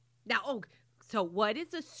free. Now, so what is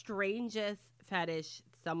the strangest fetish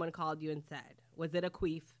someone called you and said? Was it a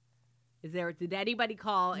queef? Did anybody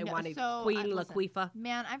call and want to Queen La listen, Queefa?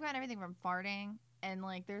 Man, I've got everything from farting, and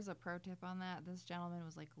like, there's a pro tip on that. This gentleman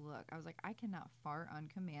was like, "Look," I was like, "I cannot fart on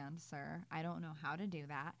command, sir. I don't know how to do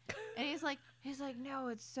that." And he's like, "No,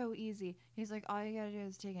 it's so easy." He's like, "All you gotta do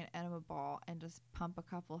is take an enema ball and just pump a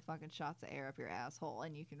couple of fucking shots of air up your asshole,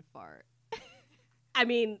 and you can fart." I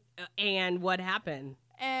mean, and what happened?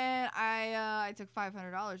 And I took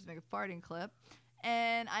 $500 to make a farting clip.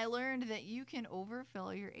 And I learned that you can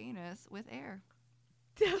overfill your anus with air.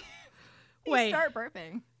 Wait. You start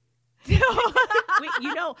burping. Wait,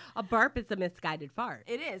 a burp is a misguided fart.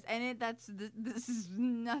 It is, and this is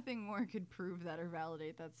nothing more could prove that or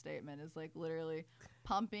validate that statement. Is like literally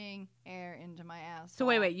pumping air into my ass. So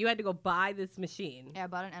wait, you had to go buy this machine. Yeah, I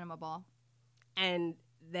bought an enema ball. And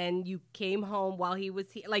then you came home while he was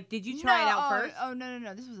here. Like, did you try it out first? Oh no!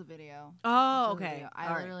 This was a video. Oh, okay.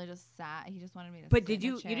 I literally just sat. He just wanted me to. But sit did in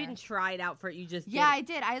a you? chair. You didn't try it out first. You just. Yeah, I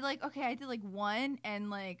did. I did like one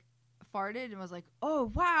and like farted and was like,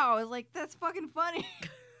 oh wow! I was like, that's fucking funny.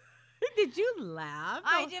 Did you laugh?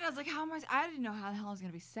 I did. I was like, how am I didn't know how the hell I was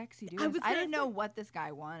gonna be sexy, dude. I didn't know what this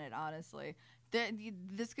guy wanted. Honestly,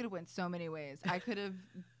 this could have went so many ways. I could have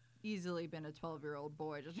easily been a 12-year-old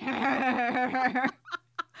boy just.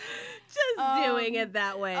 Just doing it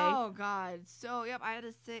that way. Oh God! So yep, I had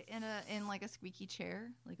to sit in like a squeaky chair,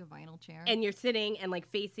 like a vinyl chair. And you're sitting and like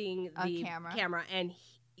facing the camera, and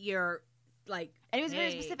you're like. And he was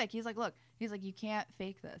very specific. He's like, look, you can't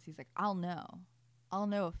fake this. He's like, I'll know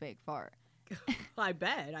a fake fart. I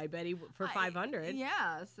bet he for 500.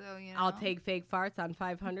 Yeah, so I'll take fake farts on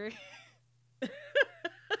 500.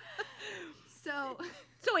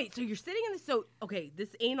 So wait, so you're sitting in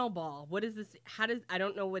this anal ball. What is this? I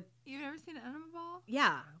don't know what. You've never seen an enema ball?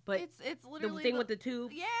 Yeah, but it's literally the thing with the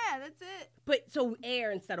tube. Yeah, that's it. But so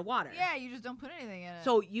air instead of water. Yeah, you just don't put anything in it.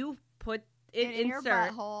 So you put it in your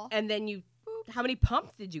butthole, and then you. Boop. How many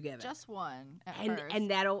pumps did you give it? Just one at first.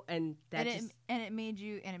 And it makes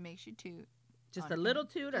you toot. Just a little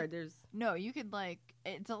toot, or there's no. You could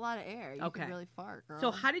it's a lot of air. You could really fart, girl. So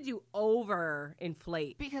how did you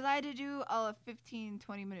overinflate? Because I had to do a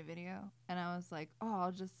 15-20 minute video, and I was like, oh,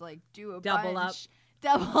 I'll just do a double bunch.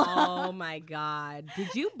 Double up. Oh my God!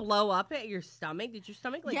 Did you blow up at your stomach? Did your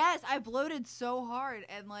stomach Yes, I bloated so hard,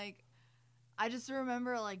 and I just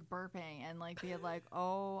remember like burping and like being like,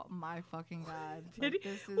 "Oh my fucking god!" Did Like, he-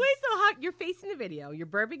 this is Wait, so how you're facing the video, you're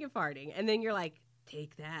burping and farting, and then you're like,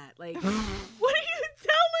 take that. Like, what are you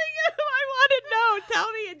telling him? I want to know.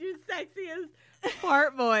 Tell me in your sexiest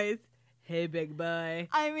fart voice. Hey, big boy.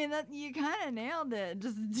 I mean, that you kind of nailed it.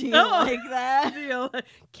 Just do you Oh. like that?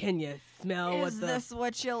 Can you smell Is what the this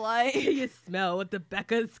what you like? Can you smell what the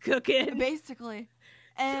Becca's cooking? Basically,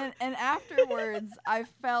 and afterwards, I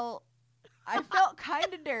felt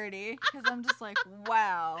kind of dirty because I'm just like,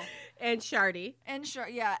 wow. And Shardy. And sure,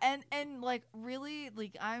 yeah, and like really,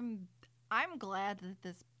 like I'm glad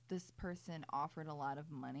that this person offered a lot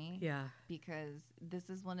of money. Yeah. Because this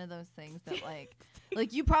is one of those things that like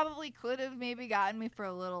you probably could have maybe gotten me for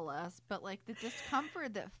a little less, but like the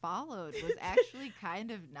discomfort that followed was actually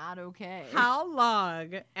kind of not okay. How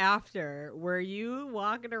long after were you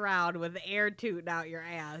walking around with air tooting out your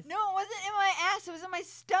ass? No, it wasn't in my ass. It was in my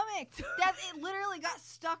stomach. It literally got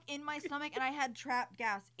stuck in my stomach, and I had trapped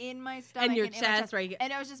gas in my stomach And your in my chest, right?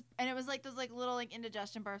 And it was like those like little like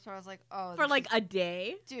indigestion bursts where I was like, oh, For this like is- a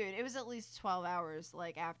day? dude, it was at least 12 hours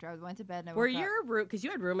like after I went to bed. And I Were woke up. your because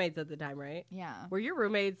you had roommates at the time, right? Yeah. Were your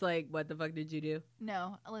roommates like, what the fuck did you do?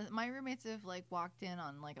 No, my roommates have like walked in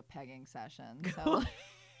on like a pegging session. So,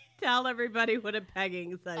 Tell everybody what a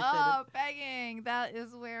pegging session oh, pegging. That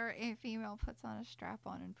is where a female puts on a strap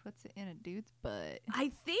on and puts it in a dude's butt.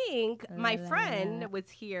 I think my La. friend was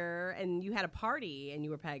here and you had a party and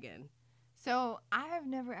you were pegging. So I have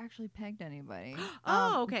never actually pegged anybody.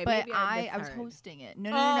 Oh, okay, But maybe I I was misheard. hosting it.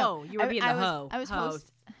 No. You were being the I was, hoe. I was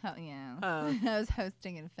host. Oh, yeah. Oh. I was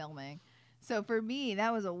hosting and filming. So for me,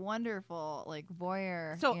 that was a wonderful like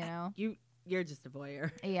voyeur. So you know. You're just a voyeur.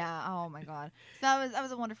 Yeah. Oh my god. So that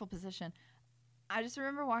was a wonderful position. I just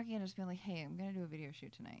remember walking in and just being like, "Hey, I'm gonna do a video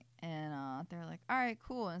shoot tonight," and they're like, "All right,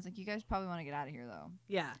 cool." And it's like, "You guys probably want to get out of here, though."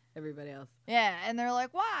 Yeah, everybody else. Yeah, and they're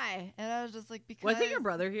like, "Why?" And I was just like, "Because." Was it your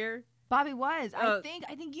brother here? Bobby was. Oh.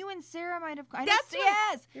 I think you and Sarah might have. I That's didn't- what-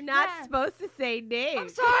 yes. You're not Yeah. supposed to say names. I'm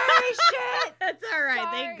sorry. Shit. That's all right.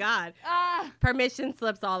 Sorry. Thank God. Ah. Permission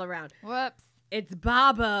slips all around. Whoops. It's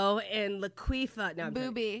Bobo and Laquifa. No, I'm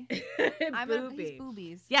Booby. joking. He's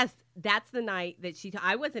boobies. Yes, that's the night that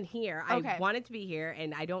I wasn't here. I Okay. wanted to be here,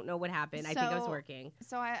 and I don't know what happened. I think I was So- working.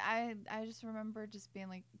 So I just remember just being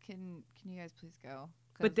like, can you guys please go?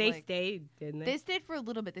 'Cause, But they like, stayed, didn't they? They stayed for a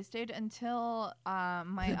little bit. They stayed until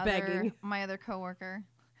my Begging. other coworker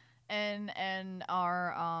and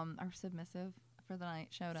our submissive for the night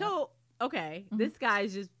showed up. So, okay, Mhm. this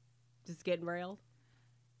guy's just getting railed.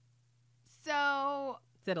 So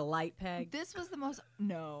Is it a light peg? this was the most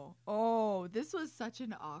this was such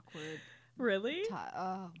an awkward Really? time.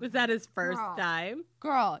 Oh, Was that his first Girl. time?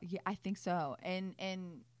 girl? Yeah, I think so. And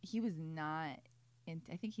he was not. And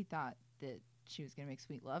I think he thought that she was gonna make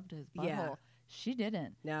sweet love to his butthole. Yeah. She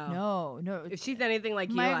didn't. No. No. If she's anything like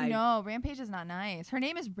you, No, Rampage is not nice. Her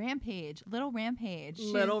name is Rampage, Little Rampage.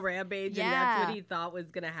 little rampage, and that's what he thought was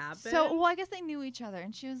gonna happen. So, well, I guess they knew each other,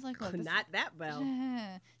 and she was like, "Look, this, not that well.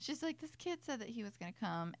 she's like, this kid said that he was gonna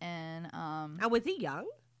come, and Was he young?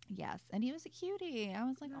 yes, and he was a cutie. I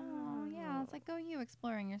was like, oh yeah, I was like, go you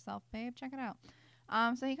exploring yourself, babe. Check it out.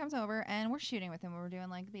 So he comes over and we're shooting with him. We're doing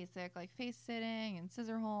like basic like face sitting and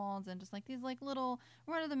scissor holds and just like these like little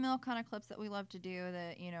run of the mill kind of clips that we love to do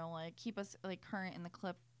that, you know, like keep us like current in the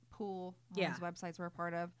clip pool. All Yeah. these websites we're a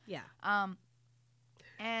part of. Yeah.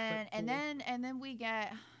 And Clip pool. and then we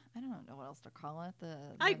get, I don't know what else to call it.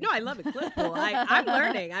 I love it. Clip pool. I'm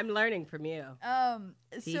learning. I'm learning from you.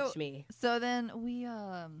 Teach So me. so then we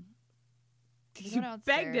go You downstairs.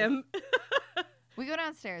 begged him. We go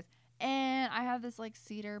downstairs, and I have this like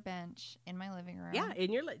cedar bench in my living room. Yeah,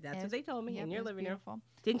 in your that's It what was- they told me. Yep, In it your was living room. beautiful.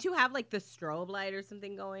 Didn't you have like the strobe light or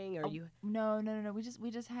something going, or Oh, you? No.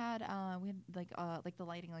 We just had we had like the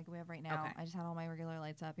lighting like we have right now. Okay. I just had all my regular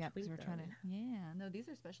lights up. Yeah, because we're Tweet trying to. them. Yeah, no, these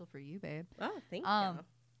are special for you, babe. Oh, thank Um,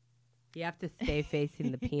 you. You have to stay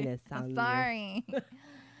facing the penis. I'm on sorry. you.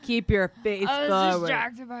 Keep your face I was forward.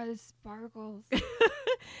 distracted by the sparkles.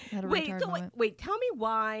 Had a Wait, retard so moment. wait. Tell me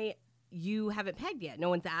why you haven't pegged yet. No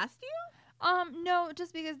one's asked you. No,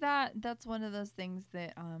 just because that's one of those things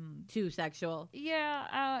that Too sexual.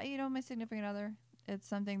 yeah, you know, my significant other. It's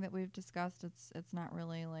something that we've discussed. It's not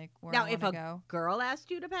really like where Now, I if want a to go. girl asked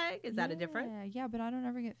you to peg, is that a different? Yeah, but I don't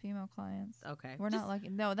ever get female clients. Okay. We're Just- not lucky.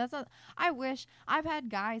 No, that's not. I wish I've had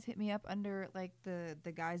guys hit me up under like the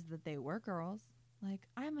guys that they were girls. Like,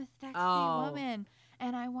 I'm a sexy Oh. woman,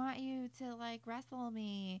 and I want you to like wrestle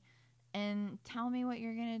me, and tell me what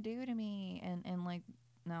you're gonna do to me, and like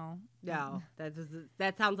No. No,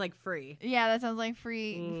 that sounds like free. Yeah, that sounds like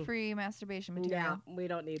free masturbation material. Yeah, we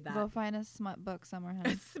don't need that. Go find a smut book somewhere,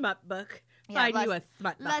 honey. A smut book. Yeah, Find you a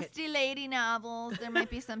smut bucket. Lusty lady novels. There might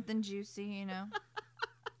be something juicy, you know.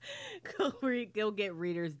 Go get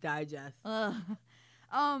Reader's Digest. Ugh.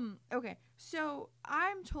 Okay, so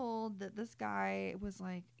I'm told that this guy was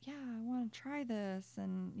like, yeah, I want to try this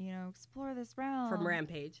and, you know, explore this realm. From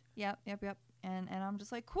Rampage. Yep. And I'm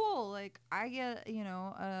just like, cool. Like, I get, you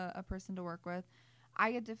know, a person to work with.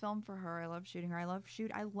 I get to film for her. I love shooting her. I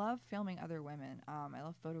love filming other women. I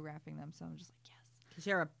love photographing them. So I'm just like, yes. Because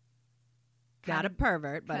you're not a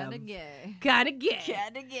pervert, but kind of gay. Kind of gay.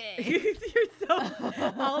 Kind of gay. You're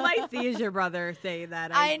so. All I see is your brother saying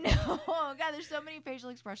that. I know. Oh, God, there's so many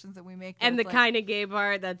facial expressions that we make. And the like, kind of gay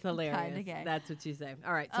part, that's hilarious. Kind of gay. That's what you say.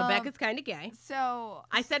 All right, so Becca's kind of gay. So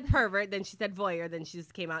I said pervert, then she said voyeur, then she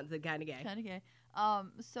just came out and said kind of gay. Kind of gay.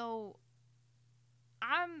 So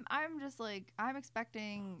I'm just like, I'm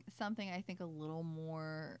expecting something I think a little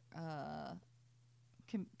more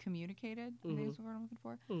communicated. I think is what I'm looking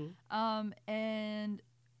for. And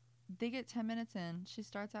they get 10 minutes in. She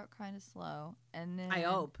starts out kind of slow, and then I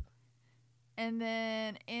hope. And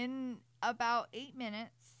then in about 8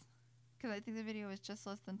 minutes, because I think the video was just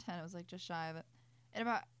less than 10, it was like just shy of it. In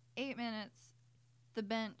about 8 minutes, the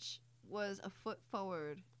bench was a foot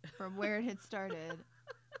forward from where it had started.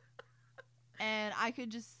 And I could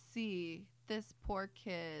just see this poor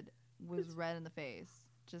kid was red in the face,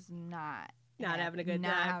 just not having a good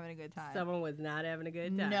time. Not having a good time. Someone was not having a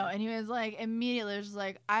good time. No, and he was like, immediately, just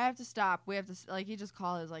like, I have to stop. We have to, like, he just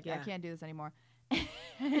called. He was like, I can't do this anymore.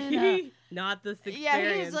 And, not this experience.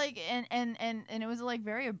 Yeah, he was like, and it was like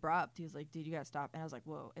very abrupt. He was like, dude, you gotta stop. And I was like,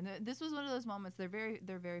 whoa. And this was one of those moments. They're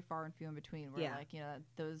very far and few in between. Where like, you know,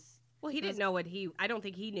 those. Well, he didn't know I don't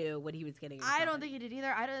think he knew what he was getting. I don't think he did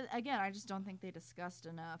either. I just don't think they discussed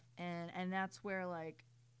enough. And that's where, like,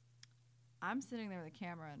 I'm sitting there with a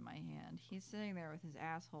camera in my hand. He's sitting there with his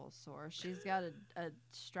asshole sore. She's got a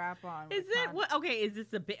strap on. Is it what? Okay, is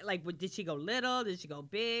this a bit like? Did she go little? Did she go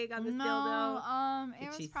big on this dildo?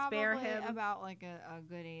 It was probably about like a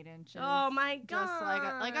good 8 inches. Oh my God!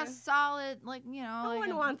 Just like a solid, like, you know. No like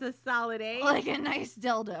one wants a solid 8. Like a nice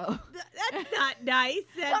dildo. That's not nice.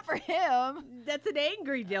 Not for him. That's an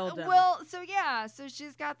angry dildo. Well, so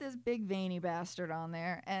she's got this big veiny bastard on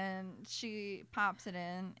there, and she pops it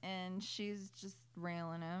in, and she's just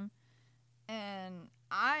railing him, and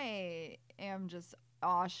I am just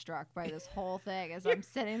awestruck by this whole thing as I'm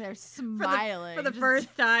sitting there smiling for the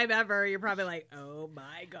first time ever. You're probably like, oh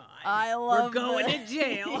my God, I love we're going to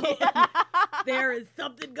jail. There is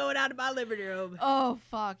something going on in my living room. Oh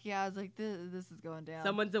fuck yeah. I was like, this is going down.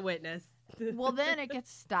 Someone's a witness. Well, then it gets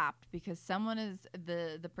stopped because someone is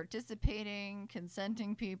the participating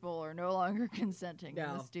consenting people are no longer consenting. No.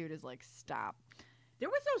 And this dude is like, stop. There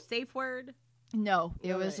was no safe word. No,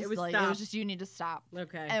 it was just like, stop. it was just, you need to stop.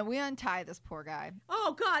 Okay. And we untie this poor guy.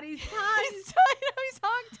 Oh God, he's hot. He's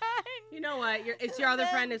hog-tied. You know what? Is your other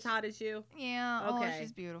friend as hot as you? Yeah. Okay. Oh,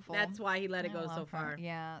 she's beautiful. That's why he let it go so far.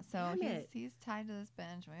 Yeah. So he's tied to this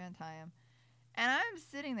bench. We untie him. And I'm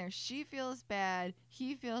sitting there. She feels bad.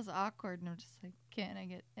 He feels awkward. And I'm just like, can I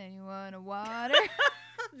get anyone a water?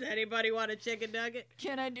 Does anybody want a chicken nugget?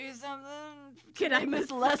 Can I do something? Can I miss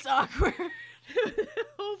less awkward?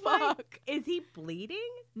 Oh fuck! Is he bleeding?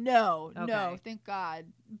 No, okay. No, thank God.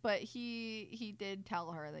 But he did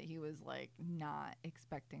tell her that he was like not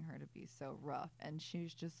expecting her to be so rough, and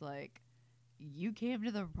she's just like, you came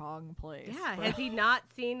to the wrong place. Yeah. Bro. Has he not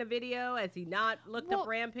seen a video? Has he not looked up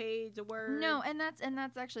Rampage a word? No, and that's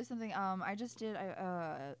actually something. I just did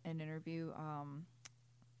an interview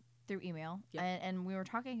through email, and we were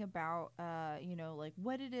talking about you know, like,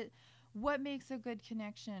 what makes a good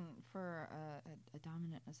connection for a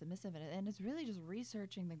dominant, a submissive, and it's really just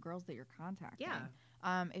researching the girls that you're contacting.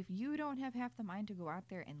 Yeah. If you don't have half the mind to go out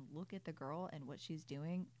there and look at the girl and what she's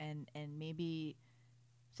doing, and maybe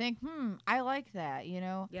think, I like that, you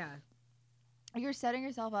know? Yeah. You're setting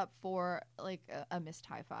yourself up for like a missed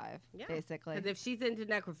high five, basically. Because if she's into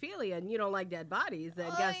necrophilia and you don't like dead bodies, then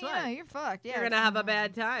guess what? Yeah, you're fucked. Yeah, you're gonna have a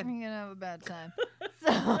bad time. You're gonna have a bad time. So,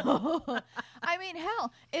 I mean,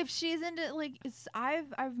 hell, if she's into like,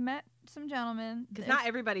 I've met some gentlemen. Because not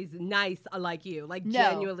everybody's nice like you. Like,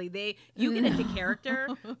 genuinely, you get into character,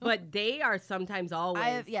 but they are sometimes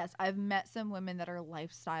always. I've met some women that are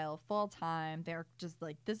lifestyle full time. They're just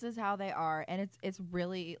like, this is how they are, and it's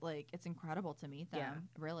really like, it's incredible to meet them. Yeah.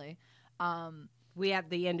 Really.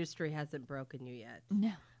 The industry hasn't broken you yet.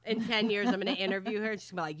 No. In 10 years, I'm going to interview her. And she's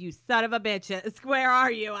going to be like, you son of a bitch. Where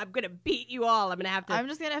are you? I'm going to beat you all. I'm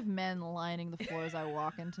just going to have men lining the floor as I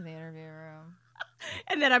walk into the interview room.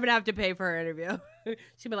 And then I'm gonna have to pay for her interview.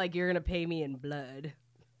 She'll be like, "You're gonna pay me in blood."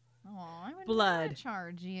 Oh, I would Blood. never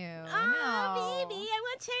charge you. Oh, no. baby, I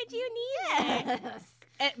won't charge you neither.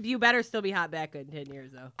 Yes. You better still be hot Becca in 10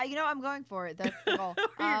 years, though. I'm going for it. That's the goal.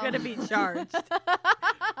 You're gonna be charged.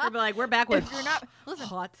 You'll be like, "We're back with If you're not, listen.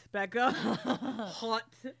 hot Becca, hot."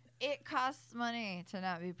 It costs money to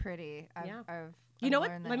not be pretty. I've You know what?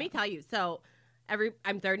 learned Let me that. tell you. So,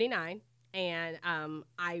 I'm 39, and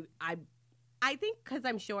I think because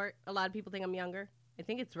I'm short, a lot of people think I'm younger. I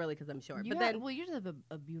think it's really because I'm short. You but then, you just have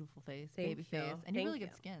a beautiful face, Thank baby you. face, and Thank really you.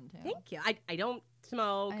 good skin too. thank you. I don't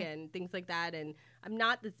smoke and things like that, and I'm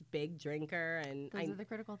not this big drinker. And Those are the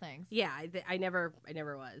critical things. yeah, I never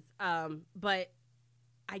was. But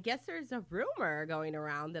I guess there's a rumor going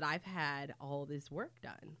around that I've had all this work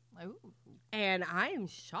done, Ooh. and I am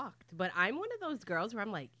shocked. But I'm one of those girls where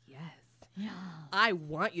I'm like, yes. Yeah. I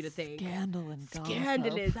want you to think Scandal and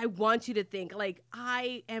scandalous. I want you to think like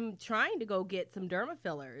I am trying to go get some derma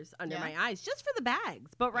fillers under my eyes just for the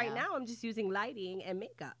bags. But right now I'm just using lighting and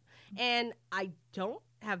makeup. And I don't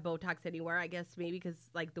have Botox anywhere. I guess maybe because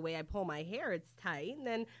like the way I pull my hair, it's tight. And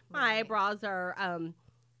then my eyebrows are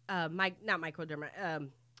not microderma,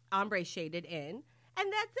 ombre shaded in.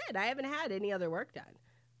 And that's it. I haven't had any other work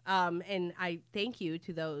done. And I thank you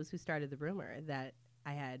to those who started the rumor that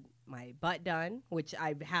I had my butt done, which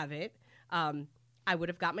I haven't. I would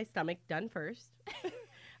have got my stomach done first.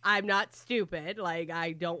 I'm not stupid. Like,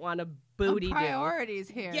 I don't want a booty do. Priorities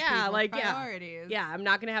here. Yeah, people. like, priorities. Yeah, I'm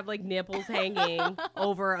not going to have, like, nipples hanging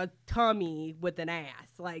over a tummy with an ass.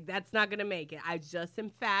 Like, that's not going to make it. I just am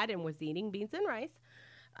fat and was eating beans and rice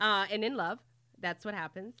and in love. That's what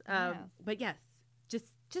happens. Yes. But, yes,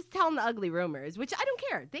 just tell them the ugly rumors, which I don't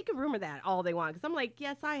care. They can rumor that all they want because I'm like,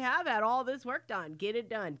 yes, I have had all this work done. Get it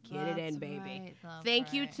done. Get it in, baby. Right,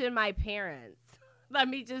 Thank you to my parents. Let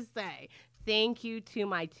me just say, thank you to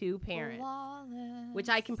my two parents, which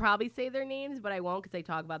I can probably say their names, but I won't because I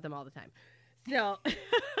talk about them all the time. So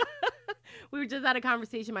we were just at a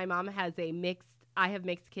conversation. My mom has I have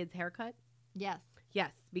mixed kids haircut. Yes.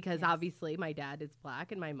 Yes, because obviously my dad is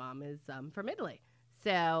black and my mom is from Italy.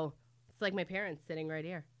 So it's like my parents sitting right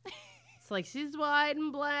here. It's like she's white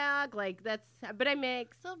and black, like but I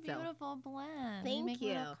mix. So beautiful blend. Thank make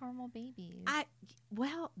you. Little caramel babies.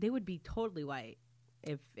 Well, they would be totally white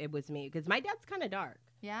if it was me because my dad's kind of dark.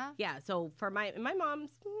 Yeah. Yeah. So for my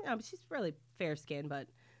mom's, she's really fair skinned, but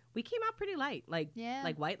we came out pretty light, like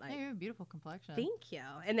white light. Yeah, you have a beautiful complexion. Thank you.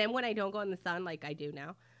 And then when I don't go in the sun like I do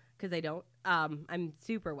now, because I don't, I'm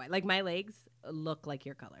super white. Like my legs look like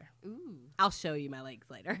your color. Ooh. I'll show you my legs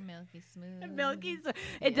later. Milky smooth. Milky.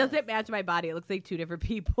 It doesn't match my body. It looks like two different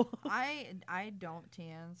people. I don't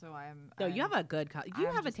tan, so I'm. No, you have a good color. You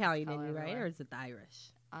I'm have just Italian in color you, right? everywhere. Or is it the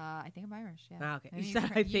Irish? I think I'm Irish. Yeah. Oh, okay. Maybe You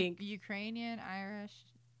said I think. Ukrainian, Irish,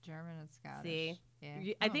 German, and Scottish. See?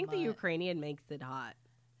 Yeah. I think the but- Ukrainian makes it hot.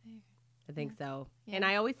 I think so. Yeah. And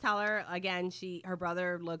I always tell her, again, her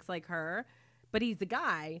brother looks like her, but he's a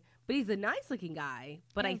guy, but he's a nice looking guy.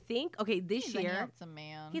 But I think, this He's year. a handsome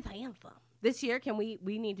man. He's handsome. This year, we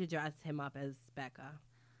need to dress him up as Becca.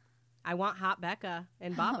 I want hot Becca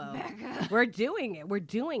and Bobo. Becca. We're doing it. We're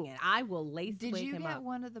doing it. I will lace Did wig you him get up.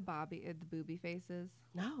 one of the booby faces?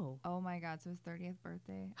 No. Oh my God! So his 30th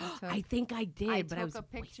birthday. I think I did, but I was took a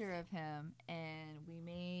picture of him, and we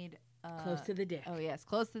made close to the dick. Oh yes,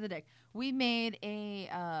 close to the dick. We made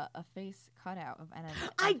a face cutout of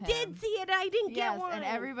I him. did see it. I didn't get one. And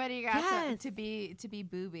everybody got Yes. to be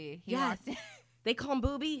Booby. He Yes. walked in. They call him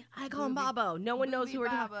Booby. I call him Booby. Bobo. No one knows Booby who we're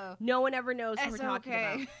talking. Bobo. No one ever knows who we're It's talking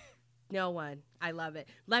okay. about. No one. I love it.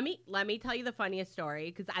 Let me tell you the funniest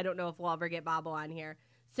story because I don't know if we'll ever get Bobo on here.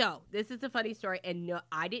 So this is a funny story, and no,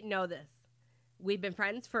 I didn't know this. We've been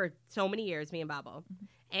friends for so many years, me and Bobo,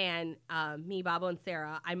 and me, Bobo, and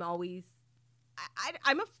Sarah. I'm always,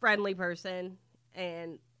 I'm a friendly person,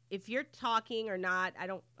 and if you're talking or not, I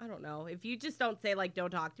don't know. If you just don't say like,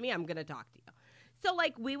 don't talk to me, I'm gonna talk to you. So,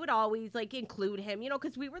 like, we would always, like, include him,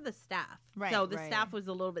 because we were the staff. Right, so the right. staff was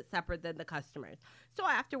a little bit separate than the customers. So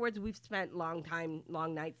afterwards, we've spent long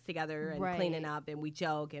nights together and Right. cleaning up, and we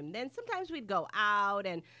joke. And then sometimes we'd go out,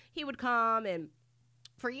 and he would come, and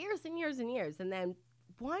for years and years and years. And then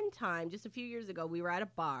one time, just a few years ago, we were at a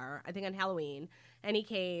bar, I think on Halloween, and he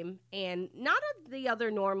came, and none of the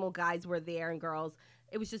other normal guys were there and girls.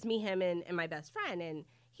 It was just me, him, and my best friend. And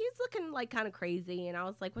he's looking, like, kind of crazy. And I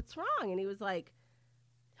was like, what's wrong? And he was like,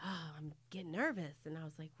 oh, I'm getting nervous. And I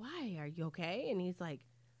was like, why? Are you okay? And he's like,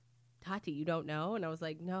 Tati, you don't know? And I was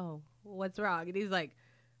like, no, what's wrong? And he's like,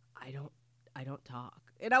 I don't talk.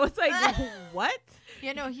 And I was like, what?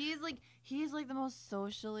 Yeah, no, he's like the most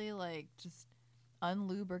socially, like, just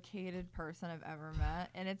unlubricated person I've ever met,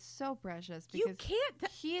 and it's so precious You because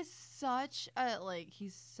can't. he is such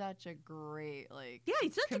a great Yeah,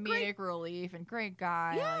 he's such a comedic great. relief and great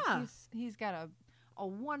guy. Yeah. Like, he's got a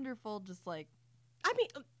wonderful, just like, I mean,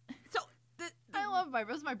 so I love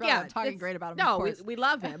this is my brother. Yeah, I'm talking it's- great about him. no, of we, course. we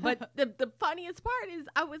love him. But the funniest part is,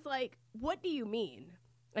 I was like, "What do you mean?"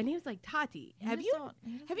 And he was like, "Tati, He have just you don't-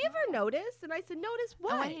 he doesn't have you ever know. noticed?" And I said, "Notice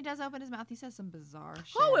what?" And when he does open his mouth, he says some bizarre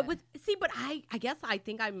shit. Oh, it was but I guess I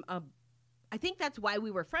think I think that's why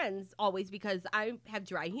we were friends always, because I have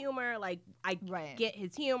dry humor. Like, I Right. get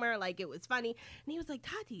his humor. Like, it was funny. And he was like,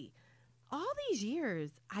 "Tati, all these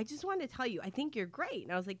years, I just wanted to tell you, I think you're great."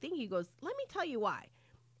 And I was like, "Thank you." He goes, "Let me tell you why."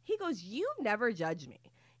 He goes, "You've never judged me."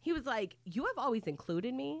 He was like, "You have always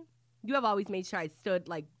included me. You have always made sure I stood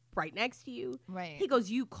like right next to you." Right. He goes,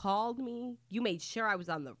 "You called me. You made sure I was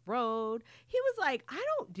on the road." He was like, "I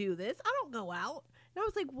don't do this. I don't go out." And I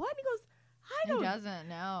was like, "What?" And he goes, "I He don't." doesn't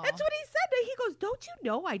know. That's what he said. And he goes, "Don't you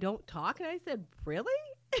know I don't talk?" And I said, "Really?"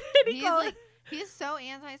 And he He's goes, like, he's so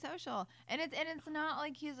antisocial, and it's not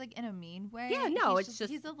like he's like in a mean way. Yeah, no, He's it's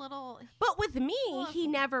just- he's a little. but with me, Well, he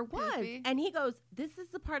never was. goofy. And he goes, "This is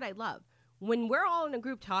the part I love. When we're all in a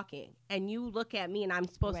group talking and you look at me and I'm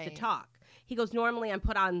supposed to Right. talk." He goes, "Normally I'm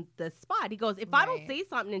put on the spot." He goes, "If I don't Right. say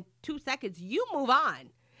something in 2 seconds, you move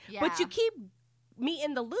on. Yeah. But you keep me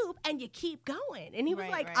in the loop and you keep going." And he was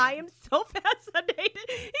Right, like, right. "I am so fascinated."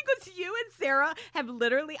 He goes, "You and Sarah have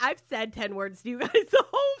literally, I've said 10 words to you guys the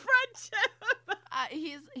whole friendship."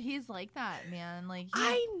 He's like that, man. Like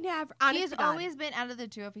I never, honestly, he's always been out of the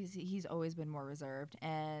two of us. He's always been more reserved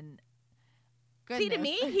and. see, to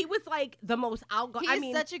me, he was like the most outgoing. He's I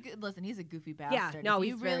mean, such a good. Listen, he's a goofy bastard. no, if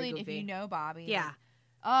you he's very really, if goofy. you know Bobby, yeah, like,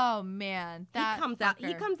 oh man, that he comes out. He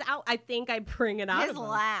fucker. comes out. I think I bring it out His of him.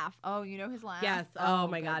 laugh. Oh, you know his laugh. Yes. Oh,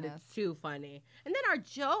 my God, goodness. it's too funny. And then our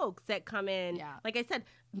jokes that come in. Yeah. Like I said,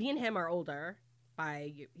 me and him are older.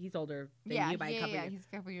 He's older than you by a couple years. He's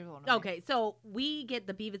a couple years older. than me. Okay, so we get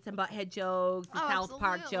the Beavis and Butthead jokes, the Oh, South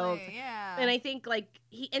Park jokes. absolutely, Yeah. And I think like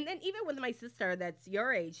and then even with my sister that's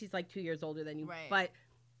your age, she's like 2 years older than you. Right. But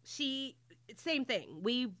same thing.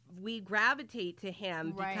 We gravitate to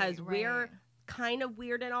him because we're kind of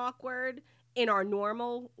weird and awkward in our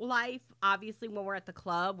normal life. Obviously, when we're at the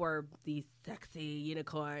club, we're these sexy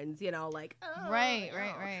unicorns, like, oh, Right.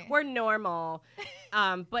 We're normal.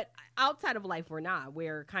 But outside of life, we're not.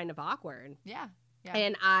 We're kind of awkward. Yeah. Yeah.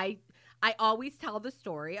 And I always tell the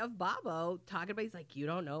story of Bobo talking about, he's like, you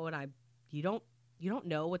don't know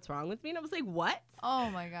what's wrong with me. And I was like, what? Oh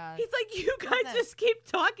my God. He's like, you guys Listen. just keep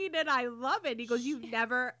talking and I love it. He goes, you've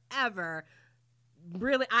never, ever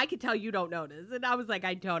really, I could tell you don't notice. And I was like,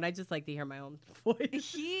 I don't. I just like to hear my own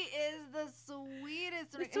voice. He is the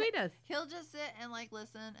sweetest. The sweetest. He'll just sit and like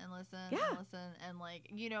listen and listen Yeah. and listen and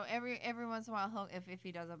like every once in a while he'll if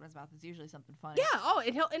he does open his mouth it's usually something funny. Yeah. Oh,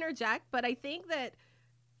 and he'll interject. But I think that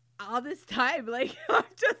all this time, like,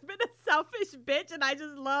 I've just been a selfish bitch and I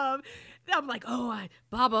just love, I'm like,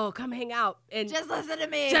 Bobo, come hang out. And Just listen to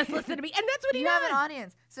me. just listen to me. And that's what he You have does. an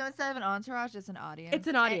audience. So instead of an entourage, it's an audience. It's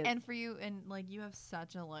an audience. And for you, and like you have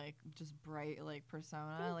such a like just bright like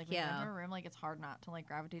persona. Thank Like when you're you. in a room, like it's hard not to like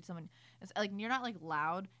gravitate to someone. It's like you're not like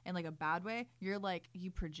loud in like a bad way. You're like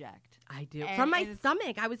you project. I do. And From my it's-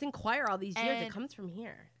 stomach. I was in choir all these years. It and- comes from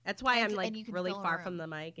here. That's why and I'm so- like and you can really fill a far room. from the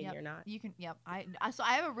mic and Yep. you're not. You can. Yep. So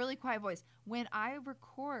I have a really quiet voice. When I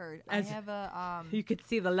record, I As- have a You could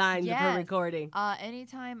see the lines of her Yes. recording.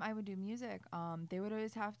 anytime I would do music, they would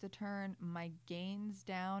always have to turn my gains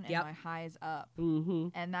down and Yep. my highs up. Mm-hmm.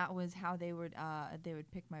 And that was how they would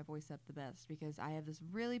pick my voice up the best because I have this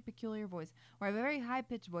really peculiar voice where I have a very high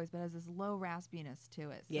pitched voice but has this low raspiness to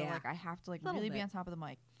it. So Yeah. like I have to like Little really be bit. on top of the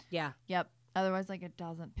mic. Yeah. Yep. Otherwise like it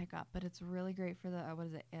doesn't pick up. But it's really great for the what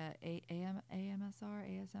is it? AMSR,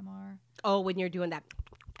 ASMR. Oh, when you're doing that.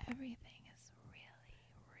 Everything is really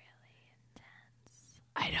intense.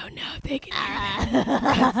 I don't know if they can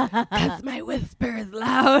hear because my whisper is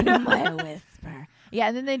loud. My whisper. Yeah,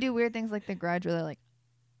 and then they do weird things like The Grudge where they're like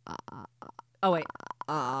Oh, wait.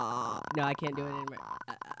 No, I can't do it anymore.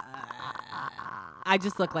 I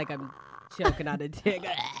just look like I'm choking on a dick.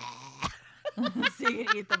 so you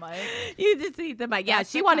can eat the mic. You just eat the mic. Yeah,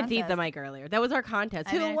 That's she the wanted to eat the contest. mic earlier. That was our contest.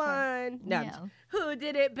 I Who mean, won? No, Yeah. who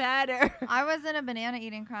did it better? I was in a banana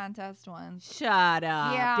eating contest once. Shut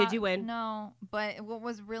up. Yeah. Did you win? No, but what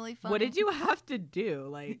was really funny? What did you have to do?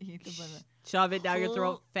 Like, Eat the banana. shove it down your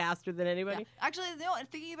throat faster than Yeah. anybody? Actually,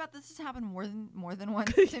 thinking about this has happened more than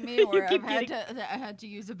once to me, where keep I had to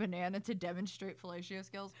use a banana to demonstrate fellatio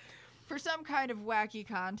skills for some kind of wacky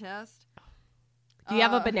contest. Do you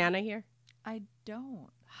have a banana here? I don't.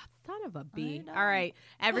 Son of a bee. know. All right.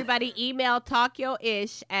 Everybody email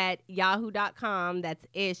TokyoIsh@yahoo.com. That's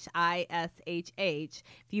ish, ISHH.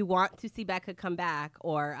 If you want to see Becca come back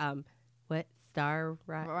or what? Riot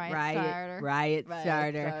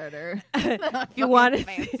Starter. If you want to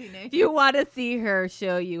if you want to see her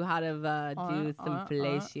show you how to do some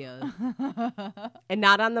fellatio. And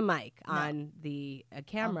not on the mic, on the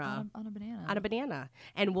camera. On a banana. On a banana.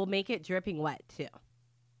 And we'll make it dripping wet too.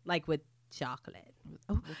 Like with chocolate.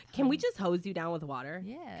 Oh, can we just hose you down with water?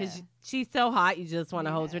 Yeah. Because she's so hot, you just want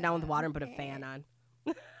to hose her down with water and put a fan on.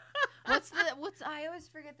 I always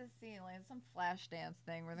forget the scene, like some flash dance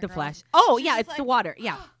thing where The girls, flash. Oh, she's yeah, just it's like, the water.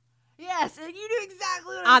 Yeah. Yes, and you knew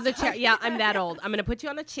exactly what On the chair. Yeah, I'm that old. I'm going to put you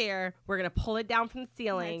on the chair. We're going to pull it down from the My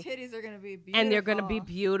ceiling. titties are going to be beautiful. And they're going to be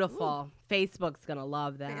beautiful. Ooh. Facebook's going to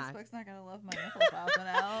love that. Facebook's not going to love my nipples popping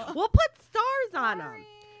out. We'll put stars on them.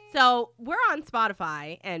 So we're on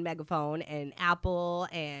Spotify and Megaphone and Apple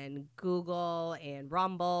and Google and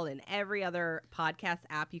Rumble and every other podcast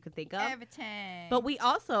app you can think of. Everything. But we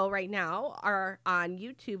also right now are on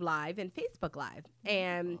YouTube Live and Facebook Live.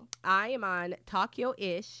 And I am on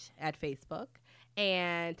Tokyo-ish at Facebook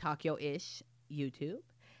and Tokyo-ish YouTube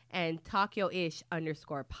and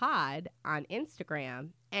Tokyo-ish_pod on Instagram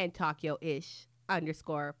and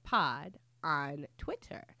Tokyo-ish_pod on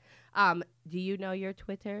Twitter. Do you know your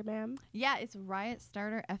Twitter, ma'am? Yeah, it's Riot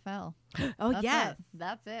Starter FL. Oh, yes.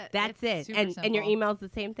 That's it. That's it. And your email's the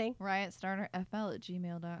same thing?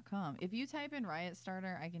 RiotStarterFL@gmail.com. If you type in Riot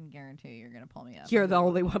Starter, I can guarantee you're going to pull me up. You're the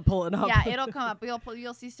only one pulling up. Yeah, it'll come up.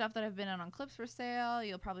 You'll see stuff that I've been on Clips for sale.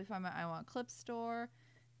 You'll probably find my I Want Clips store.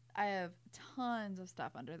 I have tons of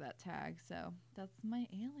stuff under that tag, so that's my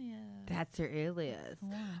alias. That's your alias.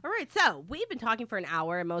 All right, so we've been talking for an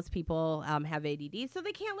hour, and most people have ADD, so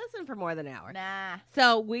they can't listen for more than an hour. Nah.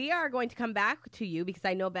 So we are going to come back to you because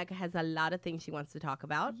I know Becca has a lot of things she wants to talk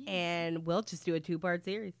about, and we'll just do a 2-part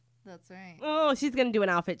series. That's right. Oh, she's going to do an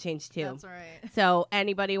outfit change, too. That's right. So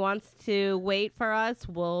anybody wants to wait for us,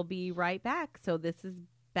 we'll be right back. So this is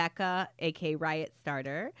Becca, a.k.a. Riot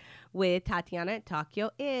Starter, with Tatiana at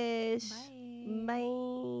Tokyo-ish. Bye.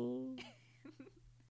 Bye.